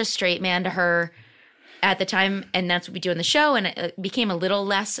such a straight man to her at the time, and that's what we do in the show, and it became a little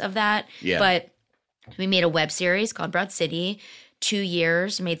less of that. Yeah. But we made a web series called Broad City, 2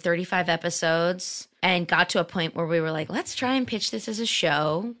 years, made 35 episodes, and got to a point where we were like, let's try and pitch this as a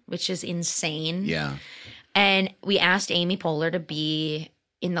show, which is insane. Yeah. And we asked Amy Poehler to be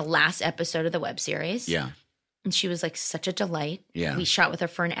in the last episode of the web series. Yeah. And she was like such a delight. Yeah. We shot with her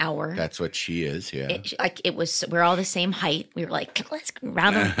for an hour. That's what she is, yeah. We're all the same height. We were like, let's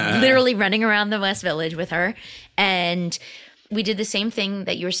literally running around the West Village with her. And we did the same thing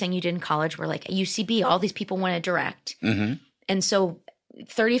that you were saying you did in college, where like at UCB, all these people want to direct. Mm-hmm. And so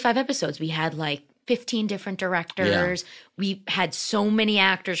 35 episodes, we had like 15 different directors. Yeah. We had so many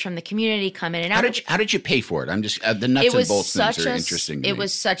actors from the community come in and out. How did you pay for it? I'm just, the nuts and bolts things are interesting to me. It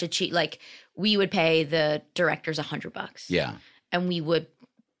was such a cheap, like we would pay the directors $100. Yeah. And we would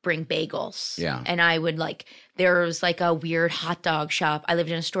bring bagels. Yeah. And I would like, there was like a weird hot dog shop. I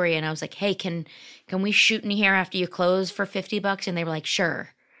lived in Astoria and I was like, hey, can can we shoot in here after you close for $50? And they were like, sure.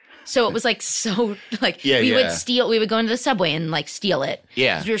 So it was like so like we would go into the subway and like steal it.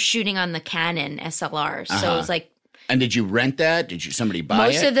 Yeah. 'Cause we were shooting on the Canon SLR. So it was like. And did you rent that? Did somebody buy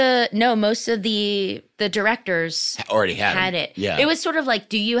it? Most of the directors already had it. Yeah. It was sort of like,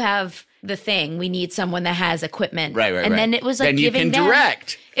 do you have the thing? We need someone that has equipment. Right. And then it was like then you giving can them,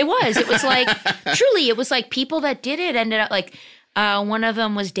 direct. It was like truly, it was like people that did it ended up like one of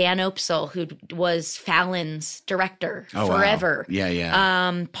them was Dan Opsel, who was Fallon's director forever. Wow.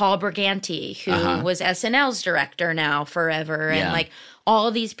 Yeah. Paul Briganti, who was SNL's director now forever, and like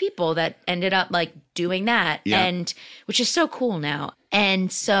all these people that ended up like doing that, and which is so cool now.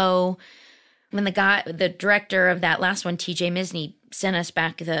 And so when the director of that last one, TJ Misny, sent us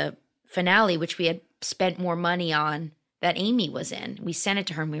back the finale, which we had spent more money on, that Amy was in, we sent it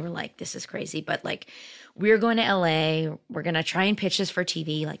to her and we were like, this is crazy, but like, we're going to LA. We're going to try and pitch this for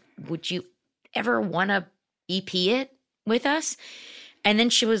TV. Like, would you ever want to EP it with us? And then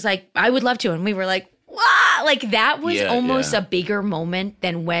she was like, I would love to. And we were like, wow. Like that was almost a bigger moment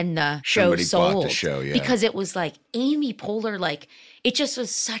than when the show Somebody sold. bought the show, Because it was like Amy Poehler, like it just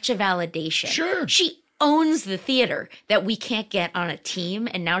was such a validation. Sure. She owns the theater that we can't get on a team,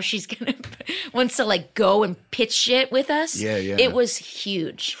 and now she's wants to like go and pitch shit with us. Yeah. It was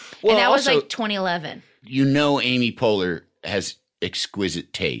huge. Well, and that was also, like 2011. You know, Amy Poehler has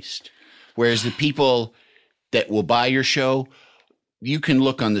exquisite taste, whereas the people that will buy your show, you can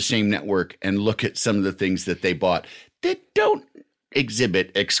look on the same network and look at some of the things that they bought that don't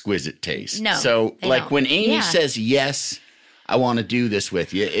exhibit exquisite taste. No, so like don't. when Amy says, yes, I want to do this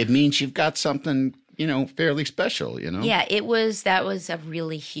with you, it means you've got something, fairly special, Yeah, that was a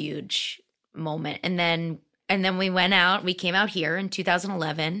really huge moment. And then we came out here in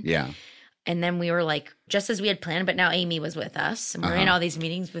 2011. Yeah. And then we were like, just as we had planned, but now Amy was with us. And we're in all these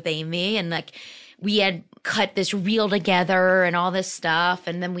meetings with Amy. And like, we had cut this reel together and all this stuff.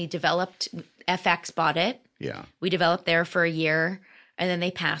 And then we developed, FX bought it. Yeah. We developed there for a year. And then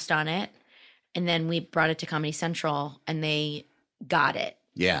they passed on it. And then we brought it to Comedy Central and they got it.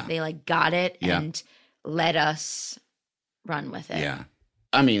 Yeah. They like got it Yeah. and let us run with it. Yeah.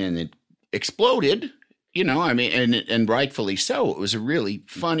 I mean, and it exploded. And rightfully so. It was a really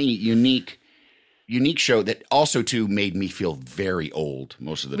funny, unique show that also too made me feel very old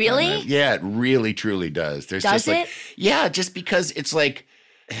most of the time. Really? Yeah, it really truly does. There's Does just like, it? yeah, just because it's like,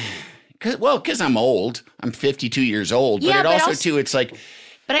 because I'm old. I'm 52 years old. Yeah, but but also also- too, it's like,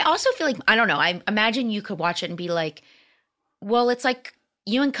 But I also feel like, I don't know, I imagine you could watch it and be like, well, it's like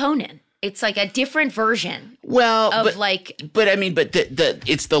you and Conan. It's like a different version well, of but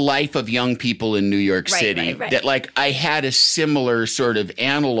it's the life of young people in New York Right, City right. that like I had a similar sort of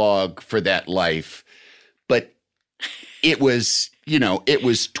analog for that life, but it was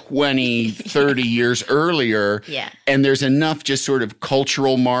 20, 30 years earlier. Yeah. And there's enough just sort of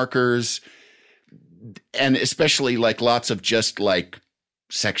cultural markers and especially like lots of just like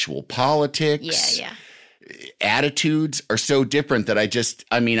sexual politics. Yeah. Attitudes are so different that I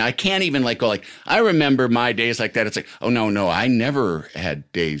can't even like go like, I remember my days like that. It's like, oh no, I never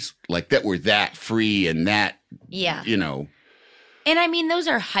had days like that were that free and that, Yeah. And I mean, those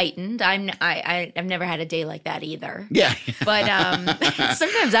are heightened. I've never had a day like that either. Yeah. But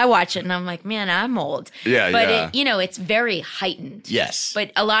sometimes I watch it and I'm like, man, I'm old. Yeah, but yeah. it's very heightened. Yes.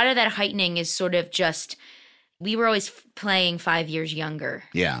 But a lot of that heightening is sort of just, we were always playing 5 years younger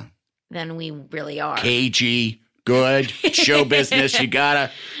Yeah. than we really are. Cagey, good, show business. You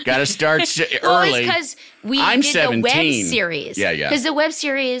gotta start Well, early. it's because we I'm did 17. the web series. Yeah. Because the web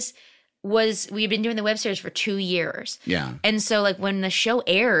series we've been doing the web series for 2 years. Yeah. And so like when the show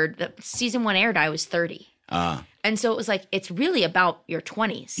aired, season 1 aired, I was 30. And so it was like, it's really about your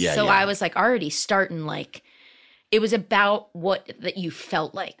 20s. Yeah, so yeah. I was like already starting like, it was about that you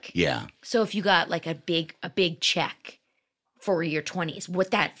felt like. Yeah. So if you got like a big check for your 20s,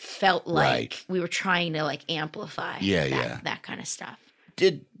 what that felt like, Right. we were trying to like amplify that kind of stuff.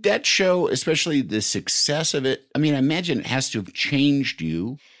 Did that show, especially the success of it, I mean, I imagine it has to have changed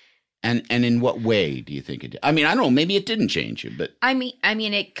you. And in what way do you think it did? I mean, I don't know, maybe it didn't change you, but I mean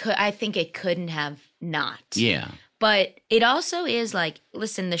it could, I think it couldn't have not. yeah. But it also is like,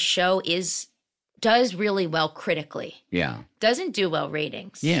 listen, the show does really well critically. Yeah. Doesn't do well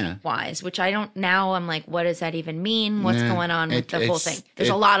ratings wise, which I don't, now I'm like, what does that even mean? What's going on with the whole thing? There's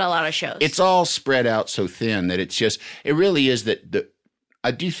a lot of shows. It's all spread out so thin that it really is that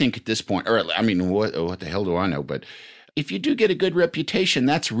I do think at this point, or I mean, what the hell do I know? But if you do get a good reputation,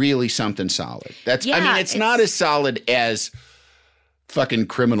 that's really something solid. I mean, it's not as solid as fucking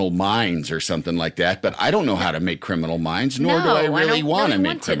Criminal Minds or something like that, but I don't know how to make Criminal Minds, nor do I really want to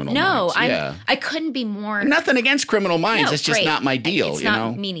make Criminal Minds. No, I couldn't be more. Nothing against Criminal Minds. No, it's just great. not my deal. It's you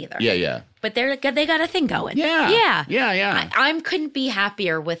not know? me neither. Yeah. But they got a thing going. Yeah. I couldn't be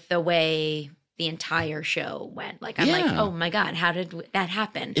happier with the way the entire show went. Like, I'm like, oh my God, how did that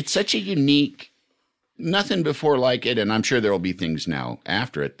happen? It's such a unique, nothing before like it, and I'm sure there will be things now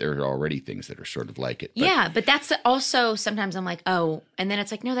after it. There are already things that are sort of like it. But that's also, sometimes I'm like, oh, and then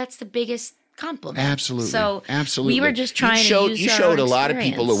it's like, no, that's the biggest compliment. Absolutely. So absolutely. we were just trying to use you our showed own a lot of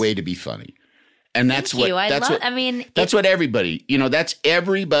experience. people a way to be funny. And that's Thank you. That's what everybody, that's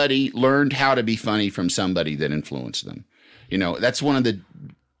everybody learned how to be funny from somebody that influenced them. That's one of the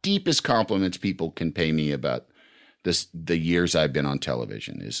deepest compliments people can pay me about the years I've been on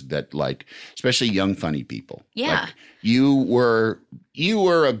television, is that, like, especially young funny people. Yeah. Like, you were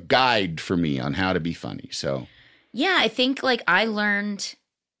a guide for me on how to be funny. So yeah, I think like I learned,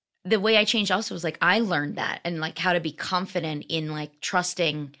 the way I changed also was like I learned that, and like how to be confident in like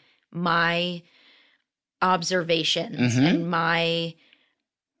trusting my observations and my,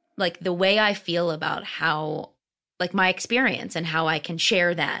 like, the way I feel about how, like, my experience and how I can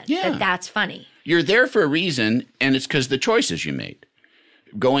share that. Yeah. That's funny. You're there for a reason, and it's because the choices you made.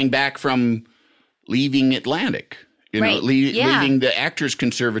 Going back from leaving Atlantic, leaving the Actors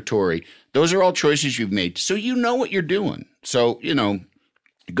Conservatory, those are all choices you've made. So you know what you're doing. So,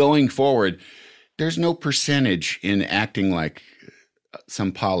 going forward, there's no percentage in acting like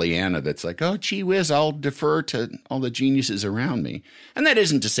some Pollyanna that's like, oh, gee whiz, I'll defer to all the geniuses around me. And that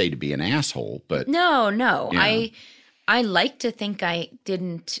isn't to say to be an asshole, but... No. Yeah. I like to think I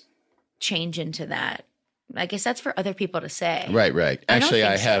didn't change into that. I guess that's for other people to say. Right. Actually,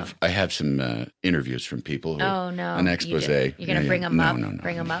 I have some interviews from people who... Oh, no. An expose. You're going to bring them up? No.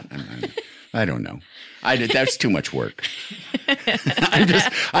 Bring them up? I don't know. That's too much work.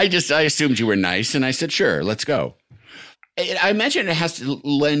 I assumed you were nice, and I said, sure, let's go. I imagine it has to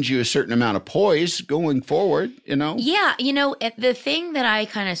lend you a certain amount of poise going forward, Yeah, the thing that I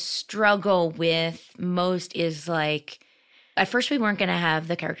kind of struggle with most is like, at first we weren't going to have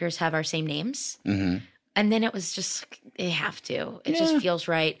the characters have our same names. Mm-hmm. And then it was just, they have to. It just feels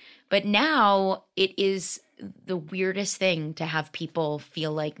right. But now it is the weirdest thing to have people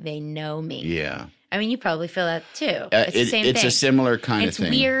feel like they know me. Yeah. I mean, you probably feel that too. It's the same thing. It's a similar kind of thing.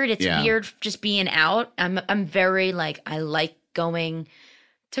 It's weird. It's weird just being out. I'm very like, I like going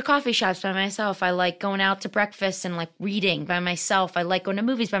to coffee shops by myself. I like going out to breakfast and like reading by myself. I like going to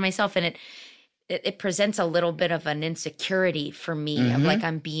movies by myself. And it presents a little bit of an insecurity for me of like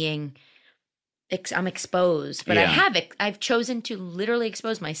I'm exposed. But I've chosen to literally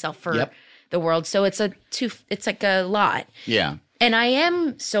expose myself for the world. So it's like a lot. Yeah. And I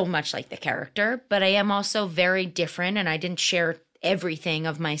am so much like the character, but I am also very different, and I didn't share everything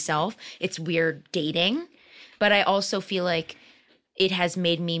of myself. It's weird dating, but I also feel like it has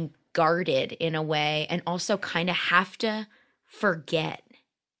made me guarded in a way, and also kind of have to forget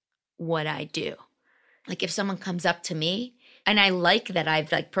what I do. Like if someone comes up to me, and I like that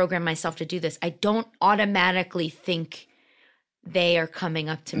I've like programmed myself to do this, I don't automatically think they are coming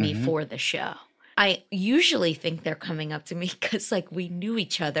up to me for the show. I usually think they're coming up to me because like we knew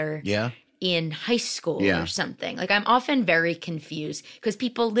each other in high school or something. Like I'm often very confused because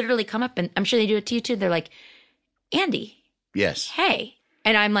people literally come up, and I'm sure they do it to you too. They're like, Andy. Yes. Hey.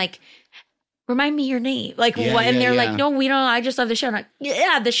 And I'm like, remind me your name. Like what? And they're like, no, we don't. I just love the show. And I'm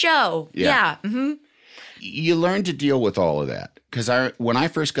like, the show. Yeah. Mm-hmm. You learn to deal with all of that. Because when I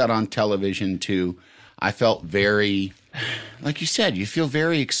first got on television too, I felt very... Like you said, you feel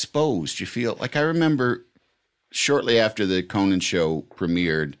very exposed. You feel like, I remember shortly after the Conan show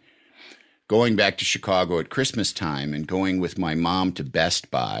premiered, going back to Chicago at Christmas time and going with my mom to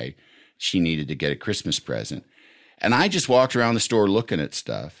Best Buy. She needed to get a Christmas present. And I just walked around the store looking at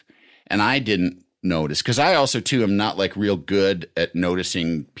stuff, and I didn't notice, because I also too am not like real good at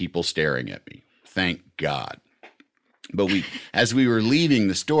noticing people staring at me. Thank God. But as we were leaving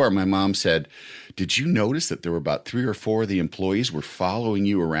the store, my mom said, did you notice that there were about 3 or 4 of the employees were following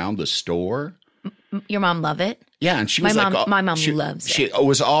you around the store? Your mom love it? Yeah, and she was my mom loves it. She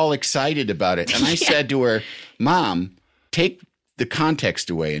was all excited about it. And I said to her, Mom, take the context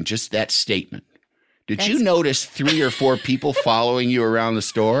away and just that statement. Did you notice 3 or 4 people following you around the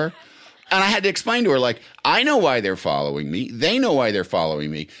store? And I had to explain to her, like, I know why they're following me. They know why they're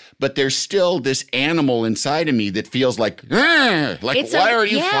following me. But there's still this animal inside of me that feels like, why are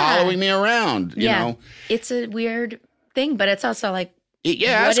you following me around? You know? It's a weird thing, but it's also like,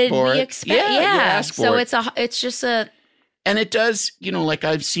 what did we expect? Yeah. So it's just a... And it does, like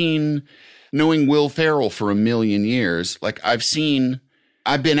I've seen knowing Will Ferrell for a million years, like I've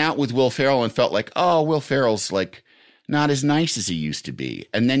been out with Will Ferrell and felt like, oh, Will Ferrell's like not as nice as he used to be.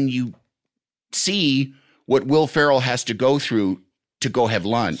 And then you see what Will Ferrell has to go through to go have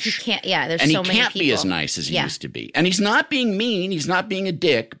lunch. He can't, there's and so many people. And he can't be as nice as he used to be. And he's not being mean. He's not being a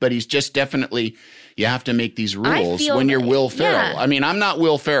dick, but he's just definitely, you have to make these rules when you're Will Ferrell. I mean, I'm not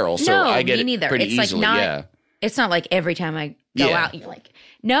Will Ferrell, so I get it pretty easily. It's not like every time I go out, you're like,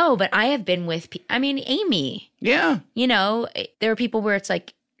 no, but I have been with, Amy. Yeah. You know, there are people where it's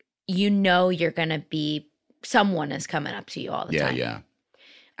like, you know, you're going to be, someone is coming up to you all the time. Yeah.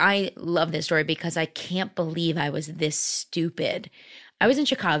 I love this story because I can't believe I was this stupid. I was in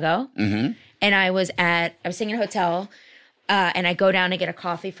Chicago and I was staying in a hotel and I go down to get a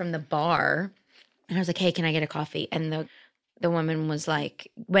coffee from the bar and I was like, hey, can I get a coffee? And the woman was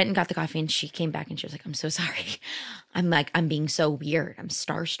like, went and got the coffee and she came back and she was like, I'm so sorry. I'm being so weird. I'm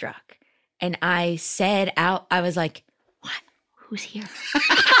starstruck. And I said out, I was like, what? Who's here?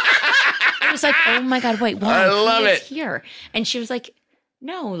 I was like, oh my God, wait, what? I love it. Here. And she was like,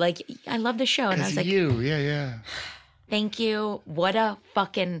 no, like, I love the show. And I was like, yeah. Thank you. What a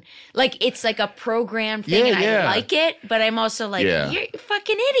fucking, like, it's like a program thing and I like it, but I'm also like, you're a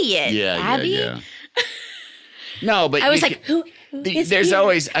fucking idiot, Abby. Yeah. No, but I was like, who is there's here?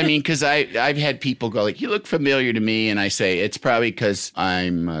 always, because I've had people go like, you look familiar to me. And I say, it's probably because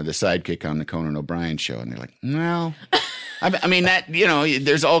I'm the sidekick on the Conan O'Brien show. And they're like, no. I mean, that,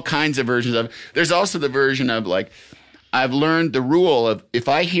 there's all kinds of versions of, there's also the version of like, I've learned the rule of if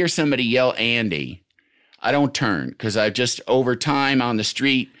I hear somebody yell Andy, I don't turn because I've just over time on the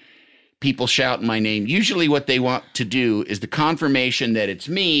street, people shout my name. Usually what they want to do is the confirmation that it's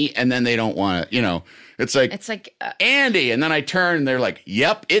me and then they don't want to, it's like Andy. And then I turn and they're like,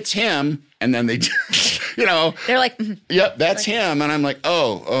 yep, it's him. And then they, they're like, yep, that's him. And I'm like,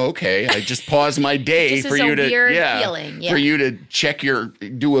 oh, okay. I just paused my day for you to, feeling. For you to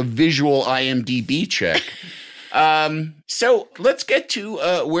do a visual IMDb check. So let's get to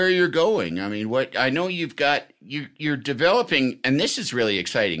where you're going. I mean, what I know you're developing, and this is really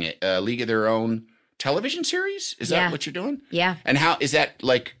exciting. League of Their Own television series. Is that what you're doing? Yeah. And how is that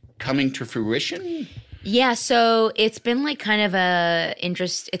like coming to fruition? Yeah. So it's been like kind of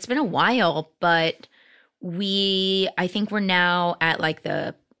it's been a while, but I think we're now at like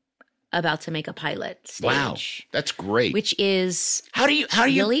about to make a pilot stage. Wow, that's great. Which is how do you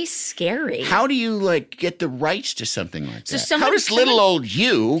really scary. How do you like get the rights to something like that? So how does little old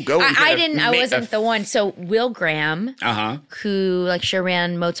you go? I wasn't the one. So Will Graham, who like sure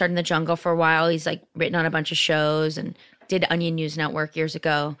ran Mozart in the Jungle for a while. He's like written on a bunch of shows and did Onion News Network years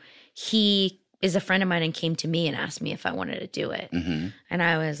ago. He is a friend of mine and came to me and asked me if I wanted to do it, and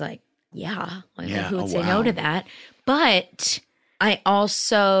I was like, yeah. Who would say no to that? But I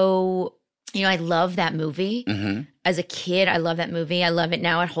also, I love that movie. As a kid, I love that movie. I love it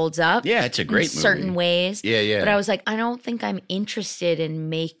now. It holds up. Yeah, it's a great movie. In certain ways. Yeah. But I was like, I don't think I'm interested in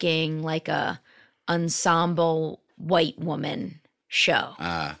making like ensemble white woman show.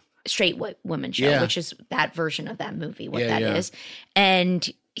 Straight white woman show, which is that version of that movie, what that is. And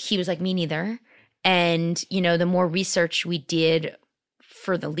he was like, me neither. And, the more research we did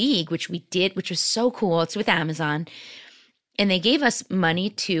for the League, which was so cool. It's with Amazon. And they gave us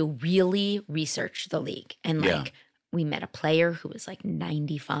money to really research the League. And we met a player who was like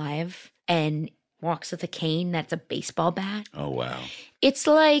 95 and walks with a cane that's a baseball bat. Oh, wow. It's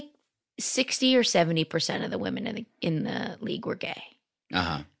like 60 or 70% of the women in the League were gay.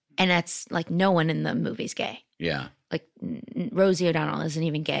 And that's like no one in the movie's gay. Yeah. Like Rosie O'Donnell isn't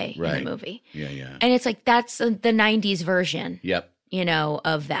even gay in the movie. Yeah. And it's like that's the 90s version. Yep.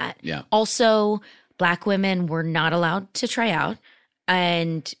 Of that. Yeah. Also, Black women were not allowed to try out,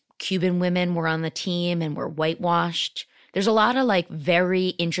 and Cuban women were on the team and were whitewashed. There's a lot of like very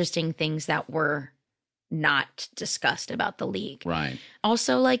interesting things that were not discussed about the League. Right.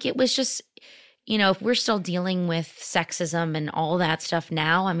 Also, like it was just, if we're still dealing with sexism and all that stuff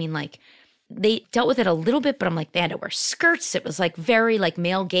now, I mean, like they dealt with it a little bit, but I'm like, they had to wear skirts. It was like very like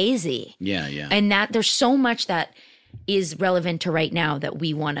male gazy. Yeah. And that there's so much that is relevant to right now that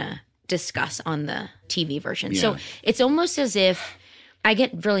we want to discuss on the TV version. So it's almost as if I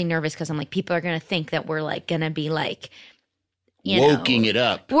get really nervous because I'm like, people are going to think that we're like going to be like, woking it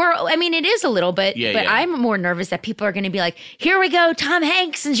up. It is a little bit, but I'm more nervous that people are going to be like, here we go, Tom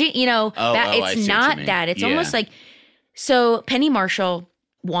Hanks. And it's not that. It's almost like, so Penny Marshall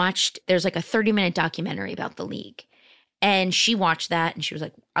there's like a 30-minute documentary about the League. And she watched that and she was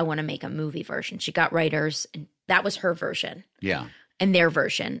like, I want to make a movie version. She got writers and that was her version. Yeah. And their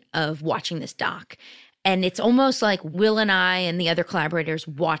version of watching this doc. And it's almost like Will and I and the other collaborators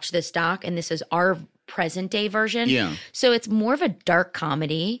watch this doc, and this is our present day version. Yeah. So it's more of a dark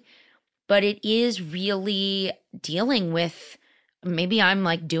comedy, but it is really dealing with, maybe I'm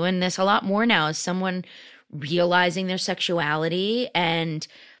like doing this a lot more now as someone realizing their sexuality. And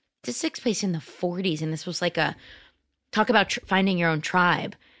this takes place in the 40s. And this was like a talk about finding your own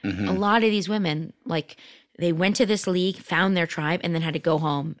tribe. Mm-hmm. A lot of these women, like, they went to this league, found their tribe, and then had to go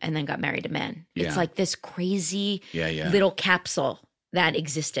home and then got married to men. Yeah. It's like this crazy Yeah. little capsule that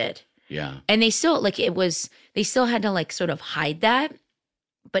existed. Yeah. And they still, like, they still had to, like, sort of hide that,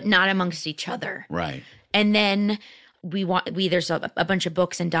 but not amongst each other. Right. And then there's a bunch of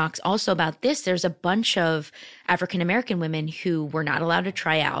books and docs also about this. There's a bunch of African-American women who were not allowed to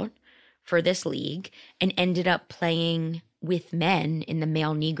try out for this league and ended up playing with men in the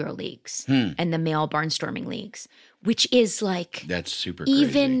male Negro leagues and the male barnstorming leagues, which is like, that's super crazy.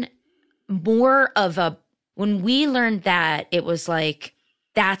 Even more of a, when we learned that, it was like,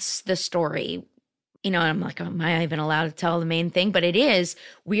 that's the story. You know, I'm like, am I even allowed to tell the main thing? But it is,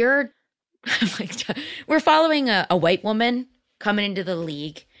 we're following a white woman coming into the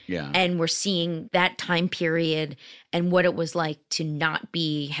league. Yeah. And we're seeing that time period and what it was like to not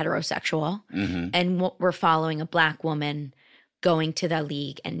be heterosexual. Mm-hmm. And we're following a black woman going to the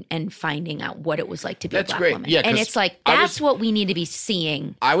league and finding out what it was like to be That's a black great. woman. Yeah, and 'cause it's like, that's what we need to be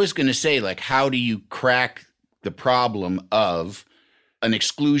seeing. I was going to say, like, how do you crack the problem of an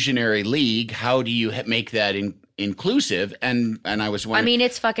exclusionary league? How do you make that inclusive? And I was wondering. I mean,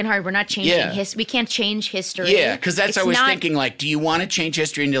 it's fucking hard. We're not changing Yeah. We can't change history. Yeah, because I was thinking, like, do you want to change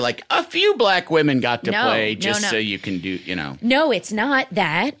history into, like, a few black women got to play just so you can do, you know? No, it's not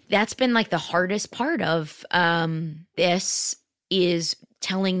that. That's been, like, the hardest part of this is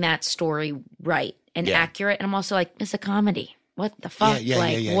telling that story right and accurate. And I'm also like, it's a comedy. What the fuck?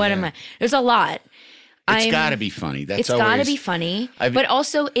 Am I? There's a lot. It's got to be funny. It's got to be funny. But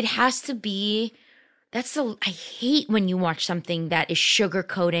also, it has to be. I hate when you watch something that is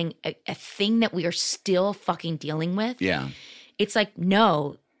sugarcoating a thing that we are still fucking dealing with. Yeah. It's like,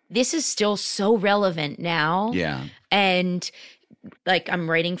 no, this is still so relevant now. Yeah. And like, I'm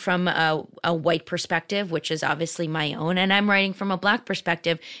writing from a white perspective, which is obviously my own, and I'm writing from a black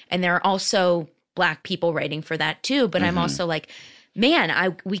perspective. And there are also black people writing for that too. But I'm also like,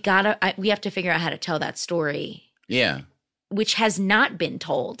 man, we have to figure out how to tell that story. Yeah. Which has not been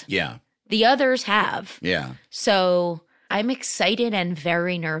told. Yeah. The others have. Yeah. So I'm excited and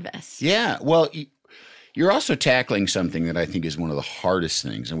very nervous. Yeah. Well, you're also tackling something that I think is one of the hardest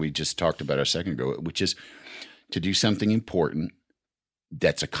things, and we just talked about a second ago, which is to do something important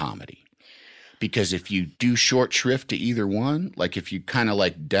that's a comedy. Because if you do short shrift to either one, like if you kind of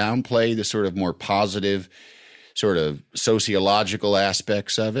like downplay the sort of more positive sort of sociological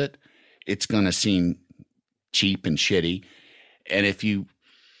aspects of it, it's going to seem cheap and shitty. And if you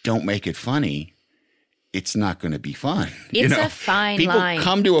don't make it funny, it's not going to be fun. It's a fine line. People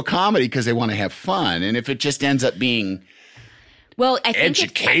come to a comedy because they want to have fun. And if it just ends up being I think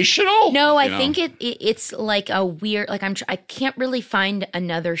educational? I think it's like a weird, like I can't really find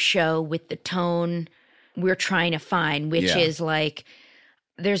another show with the tone we're trying to find, which is like,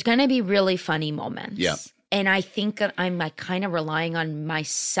 there's going to be really funny moments. Yeah. And I think that I'm like kind of relying on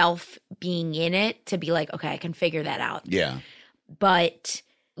myself being in it to be like, okay, I can figure that out. Yeah. But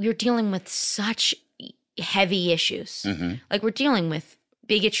you're dealing with such heavy issues. Mm-hmm. Like, we're dealing with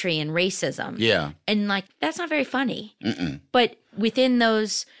bigotry and racism. Yeah. And like, that's not very funny. Mm-mm. But within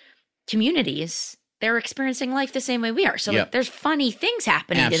those communities, they're experiencing life the same way we are. So like, there's funny things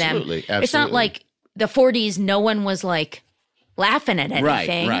happening to them. Absolutely. It's not like the 40s, no one was like laughing at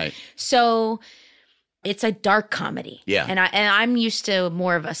anything. Right. So it's a dark comedy. Yeah. And I'm used to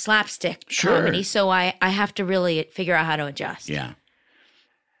more of a slapstick comedy. So I have to really figure out how to adjust. Yeah.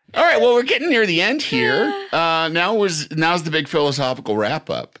 All right. Well, we're getting near the end here. Now's the big philosophical wrap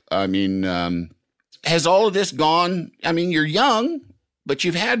up. I mean, has all of this gone? I mean, you're young, but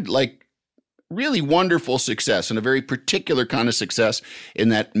you've had like really wonderful success and a very particular kind of success in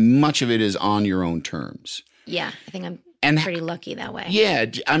that much of it is on your own terms. Yeah. I think I'm pretty lucky that way. Yeah.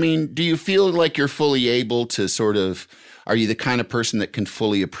 I mean, do you feel like you're fully able to sort of, are you the kind of person that can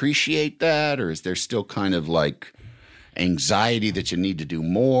fully appreciate that? Or is there still kind of like anxiety that you need to do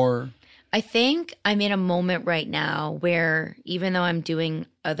more? I think I'm in a moment right now where even though I'm doing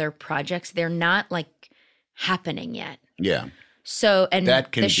other projects, they're not like happening yet. Yeah. So, and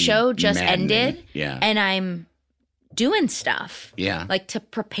the show just ended. Yeah. And I'm doing stuff. Yeah. Like to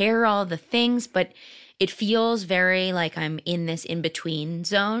prepare all the things, but it feels very like I'm in this in-between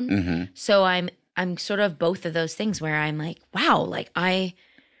zone. Mm-hmm. So I'm sort of both of those things where I'm like, wow, like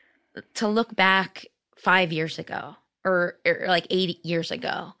to look back 5 years ago or like 8 years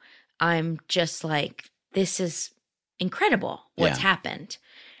ago, I'm just like, this is incredible what's happened.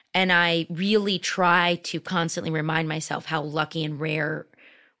 And I really try to constantly remind myself how lucky and rare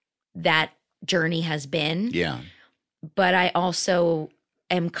that journey has been. Yeah. But I also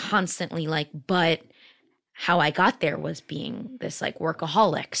am constantly like, but how I got there was being this like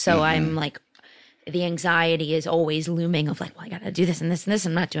workaholic. So I'm like, the anxiety is always looming of like, well, I got to do this and this and this.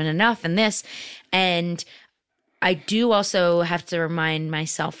 I'm not doing enough and this. And I do also have to remind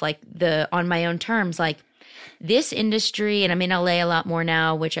myself like on my own terms, like this industry, and I'm in LA a lot more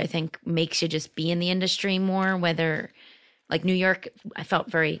now, which I think makes you just be in the industry more, whether like New York, I felt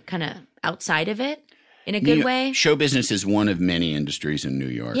very kind of outside of it in a good way. Show business is one of many industries in New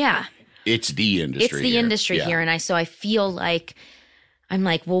York. Yeah. It's the industry. It's the industry here. And so I feel like, I'm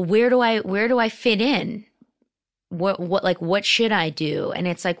like, well, where do I fit in? What should I do? And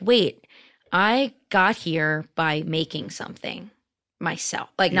it's like, wait, I got here by making something myself,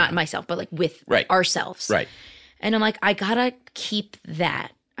 like not myself, but like with ourselves. Right. And I'm like, I gotta keep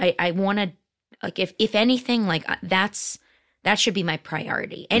that. I want to, like, if anything, like that should be my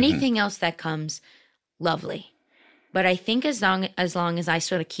priority. Anything else that comes, lovely. But I think as long as I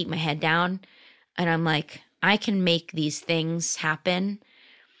sort of keep my head down and I'm like, I can make these things happen.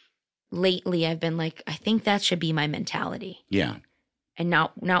 Lately, I've been like, I think that should be my mentality. Yeah. And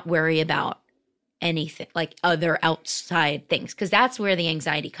not worry about anything, like other outside things. Because that's where the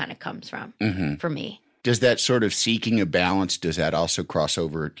anxiety kind of comes from for me. Does that sort of seeking a balance, does that also cross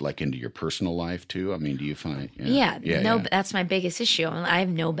over like into your personal life too? I mean, do you find? That's my biggest issue. I have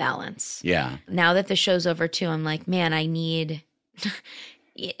no balance. Yeah. Now that the show's over too, I'm like, man, I need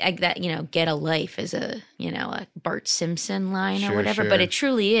that, get a life is a Bart Simpson line or whatever. But it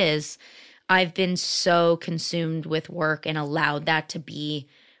truly is. I've been so consumed with work and allowed that to be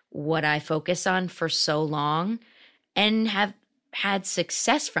what I focus on for so long and have had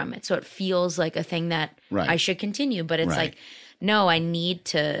success from it. So it feels like a thing that I should continue. But it's like, no, I need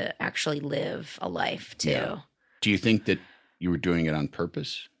to actually live a life too. Yeah. Do you think that you were doing it on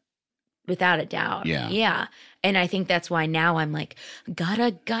purpose? Without a doubt. Yeah. Yeah. And I think that's why now I'm like,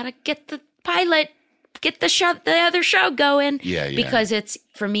 gotta get the pilot, get the other show going. Yeah. Because it's,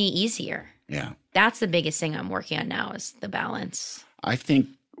 for me, easier. Yeah. That's the biggest thing I'm working on now is the balance. I think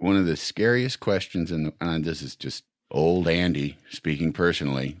one of the scariest questions and this is just old Andy speaking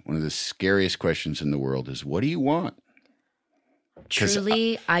personally, one of the scariest questions in the world is, what do you want?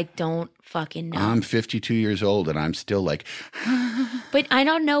 Truly, I don't fucking know. I'm 52 years old and I'm still like, but I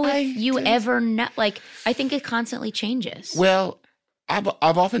don't know if you ever know. Like, I think it constantly changes. Well, I've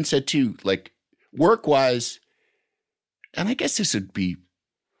often said too, like work-wise, and I guess this would be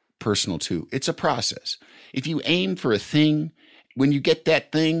personal too. It's a process. If you aim for a thing, when you get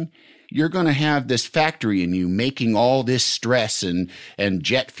that thing, you're going to have this factory in you making all this stress and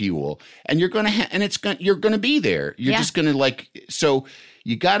jet fuel, and you're going to you're going to be there. You're just going to so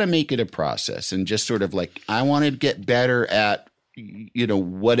you got to make it a process and just sort of like, I want to get better at,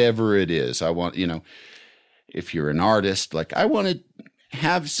 whatever it is. I want, if you're an artist, like I want to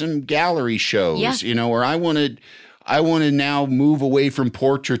have some gallery shows, or I want to now move away from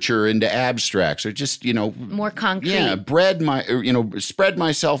portraiture into abstracts, or just, more concrete. Yeah, spread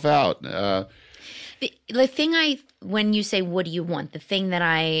myself out. The thing when you say, what do you want? The thing that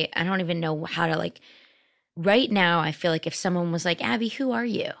I don't even know how to right now, I feel like if someone was like, Abby, who are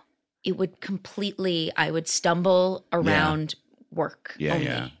you? It would I would stumble around work. Yeah, only.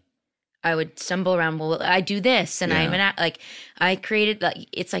 yeah. I would stumble around, well, I do this and I'm I created,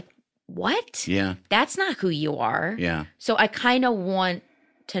 it's like, what? Yeah. That's not who you are. Yeah. So I kind of want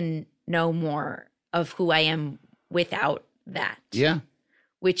to know more of who I am without that. Yeah.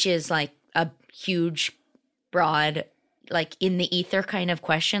 Which is like a huge, broad, like in the ether kind of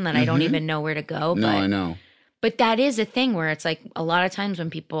question that I don't even know where to go. No, I know. But that is a thing where it's like a lot of times when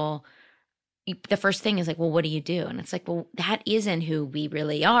people, the first thing is like, well, what do you do? And it's like, well, that isn't who we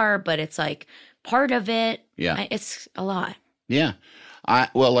really are, but it's like part of it. Yeah. It's a lot. Yeah.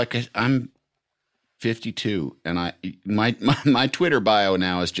 I'm 52 and my Twitter bio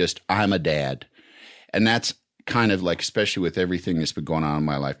now is just, I'm a dad. And that's kind of like, especially with everything that's been going on in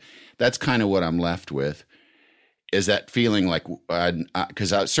my life, that's kind of what I'm left with, is that feeling like,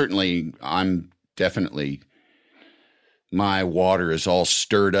 because I'm definitely, my water is all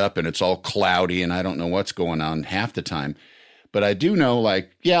stirred up and it's all cloudy and I don't know what's going on half the time. But I do know,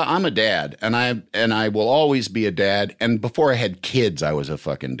 I'm a dad, and I will always be a dad. And before I had kids, I was a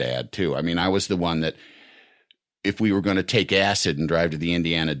fucking dad too. I mean, I was the one that, if we were going to take acid and drive to the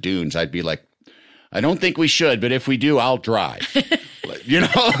Indiana Dunes, I'd be like, I don't think we should, but if we do, I'll drive. you know?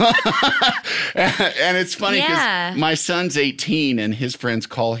 And it's funny because Yeah. my son's 18 and his friends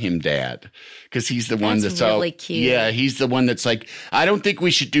call him Dad because he's the one that's really cute. Yeah, he's the one that's like, I don't think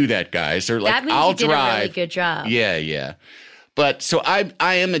we should do that, guys. Or like, That means I'll you did drive. a really good job. Yeah. But so I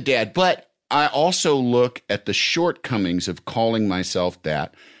am a dad, but I also look at the shortcomings of calling myself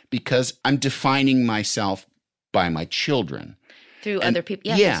that because I'm defining myself by my children. Through other people.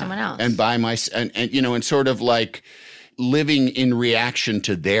 Yeah, through someone else. And by and you know, and sort of like living in reaction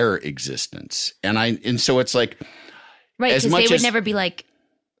to their existence. And so it's like, right, as because much they would as- never be like,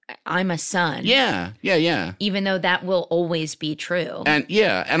 I'm a son. Yeah. Even though that will always be true. And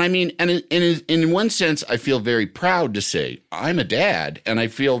I mean, and in one sense, I feel very proud to say I'm a dad, and I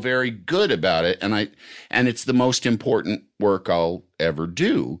feel very good about it, and it's the most important work I'll ever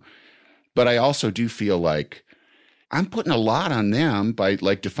do. But I also do feel like I'm putting a lot on them by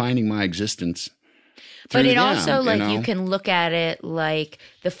like defining my existence. But it them, also like you know? you can look at it like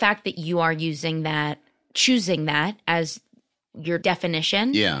the fact that you are choosing that as your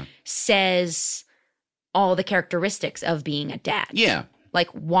definition says all the characteristics of being a dad. Yeah. Like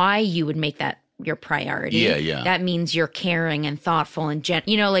why you would make that your priority. Yeah. That means you're caring and thoughtful and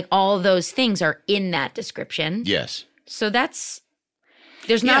like all those things are in that description. Yes. So there's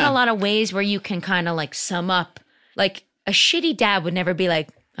not a lot of ways where you can kind of like sum up. Like a shitty dad would never be like,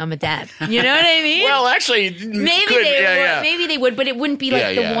 I'm a dad. You know what I mean? Well, actually, maybe they would, but it wouldn't be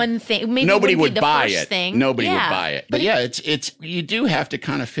like the one thing. Maybe nobody it would be the buy first it. Thing. Nobody Yeah. would buy it. But yeah, it's you do have to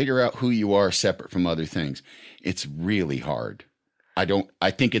kind of figure out who you are separate from other things. It's really hard.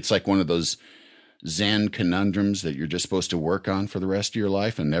 I think it's like one of those Zen conundrums that you're just supposed to work on for the rest of your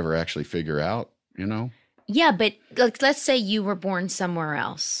life and never actually figure out, you know? Yeah, but like, let's say you were born somewhere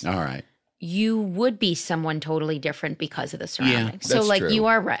else. All right. You would be someone totally different because of the surroundings. that's so like true. you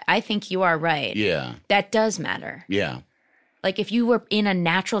are right. I think you are right. Yeah. That does matter. Yeah. Like if you were in a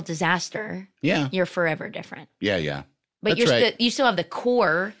natural disaster, Yeah. you're forever different. Yeah. But That's you still have the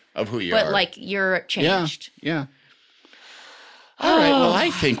core of who you are. But like you're changed. Yeah. All right. Well,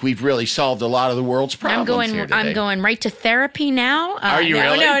 I think we've really solved a lot of the world's problems here today. I'm going right to therapy now. Are you no,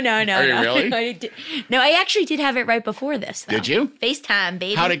 really? No. Are you really? I actually did have it right before this. Though. Did you? FaceTime,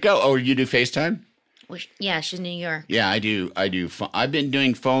 baby. How'd it go? Oh, you do FaceTime? Well, yeah, she's in New York. Yeah, I do. I've been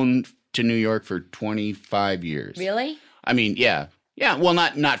doing phone to New York for 25 years. Really? I mean, yeah. Well,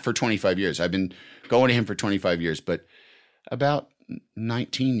 not for 25 years. I've been going to him for 25 years, but about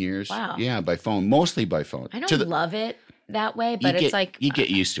 19 years. Wow. Yeah, by phone, mostly by phone. I don't love it that way, but it's like you get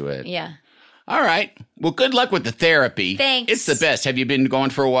used to it. Yeah. All right. Well, good luck with the therapy. Thanks. It's the best. Have you been going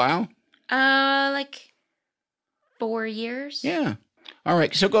for a while? Like 4 years. Yeah. All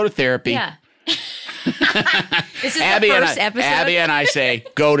right. So go to therapy. Yeah. This is Abby the first episode. Abby and I say,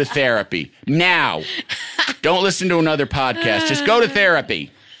 go to therapy now. Don't listen to another podcast. Just go to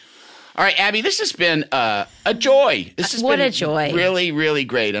therapy. All right, Abby, this has been a joy. This has What been a joy. Really, really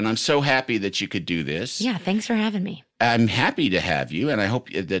great. And I'm so happy that you could do this. Yeah, thanks for having me. I'm happy to have you. And I hope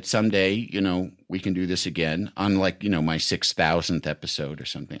that someday, we can do this again on my 6,000th episode or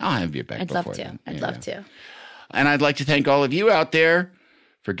something. I'll have you back I'd before love to. then. I'd love to. And I'd like to thank all of you out there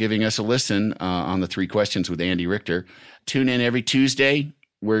for giving us a listen on the 3 Questions with Andy Richter. Tune in every Tuesday.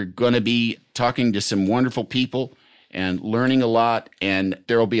 We're going to be talking to some wonderful people and learning a lot, and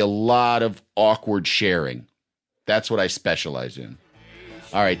there will be a lot of awkward sharing. That's what I specialize in.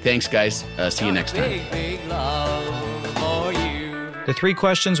 All right, thanks, guys. See you next time. Big love for you. The 3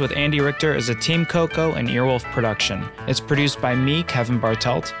 Questions with Andy Richter is a Team Coco and Earwolf production. It's produced by me, Kevin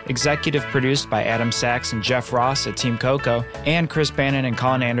Bartelt, executive produced by Adam Sachs and Jeff Ross at Team Coco, and Chris Bannon and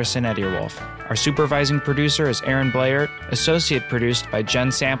Colin Anderson at Earwolf. Our supervising producer is Aaron Blayert, associate produced by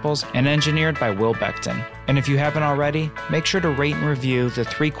Jen Samples, and engineered by Will Beckton. And if you haven't already, make sure to rate and review the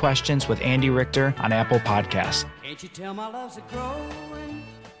 3 Questions with Andy Richter on Apple Podcasts. Can't you tell my love's a growing?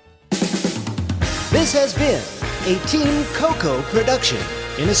 This has been a Team Coco production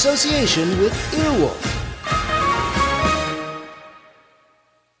in association with Earwolf.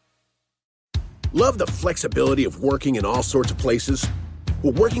 Love the flexibility of working in all sorts of places?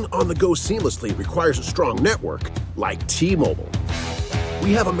 Well, working on the go seamlessly requires a strong network like T-Mobile.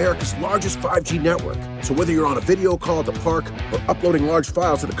 We have America's largest 5G network, so whether you're on a video call at the park or uploading large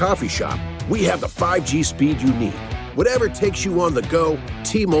files at the coffee shop, we have the 5G speed you need. Whatever takes you on the go,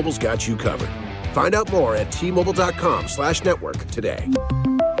 T-Mobile's got you covered. Find out more at T-Mobile.com/network today.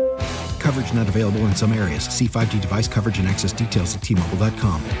 Coverage not available in some areas. See 5G device coverage and access details at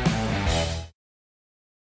T-Mobile.com.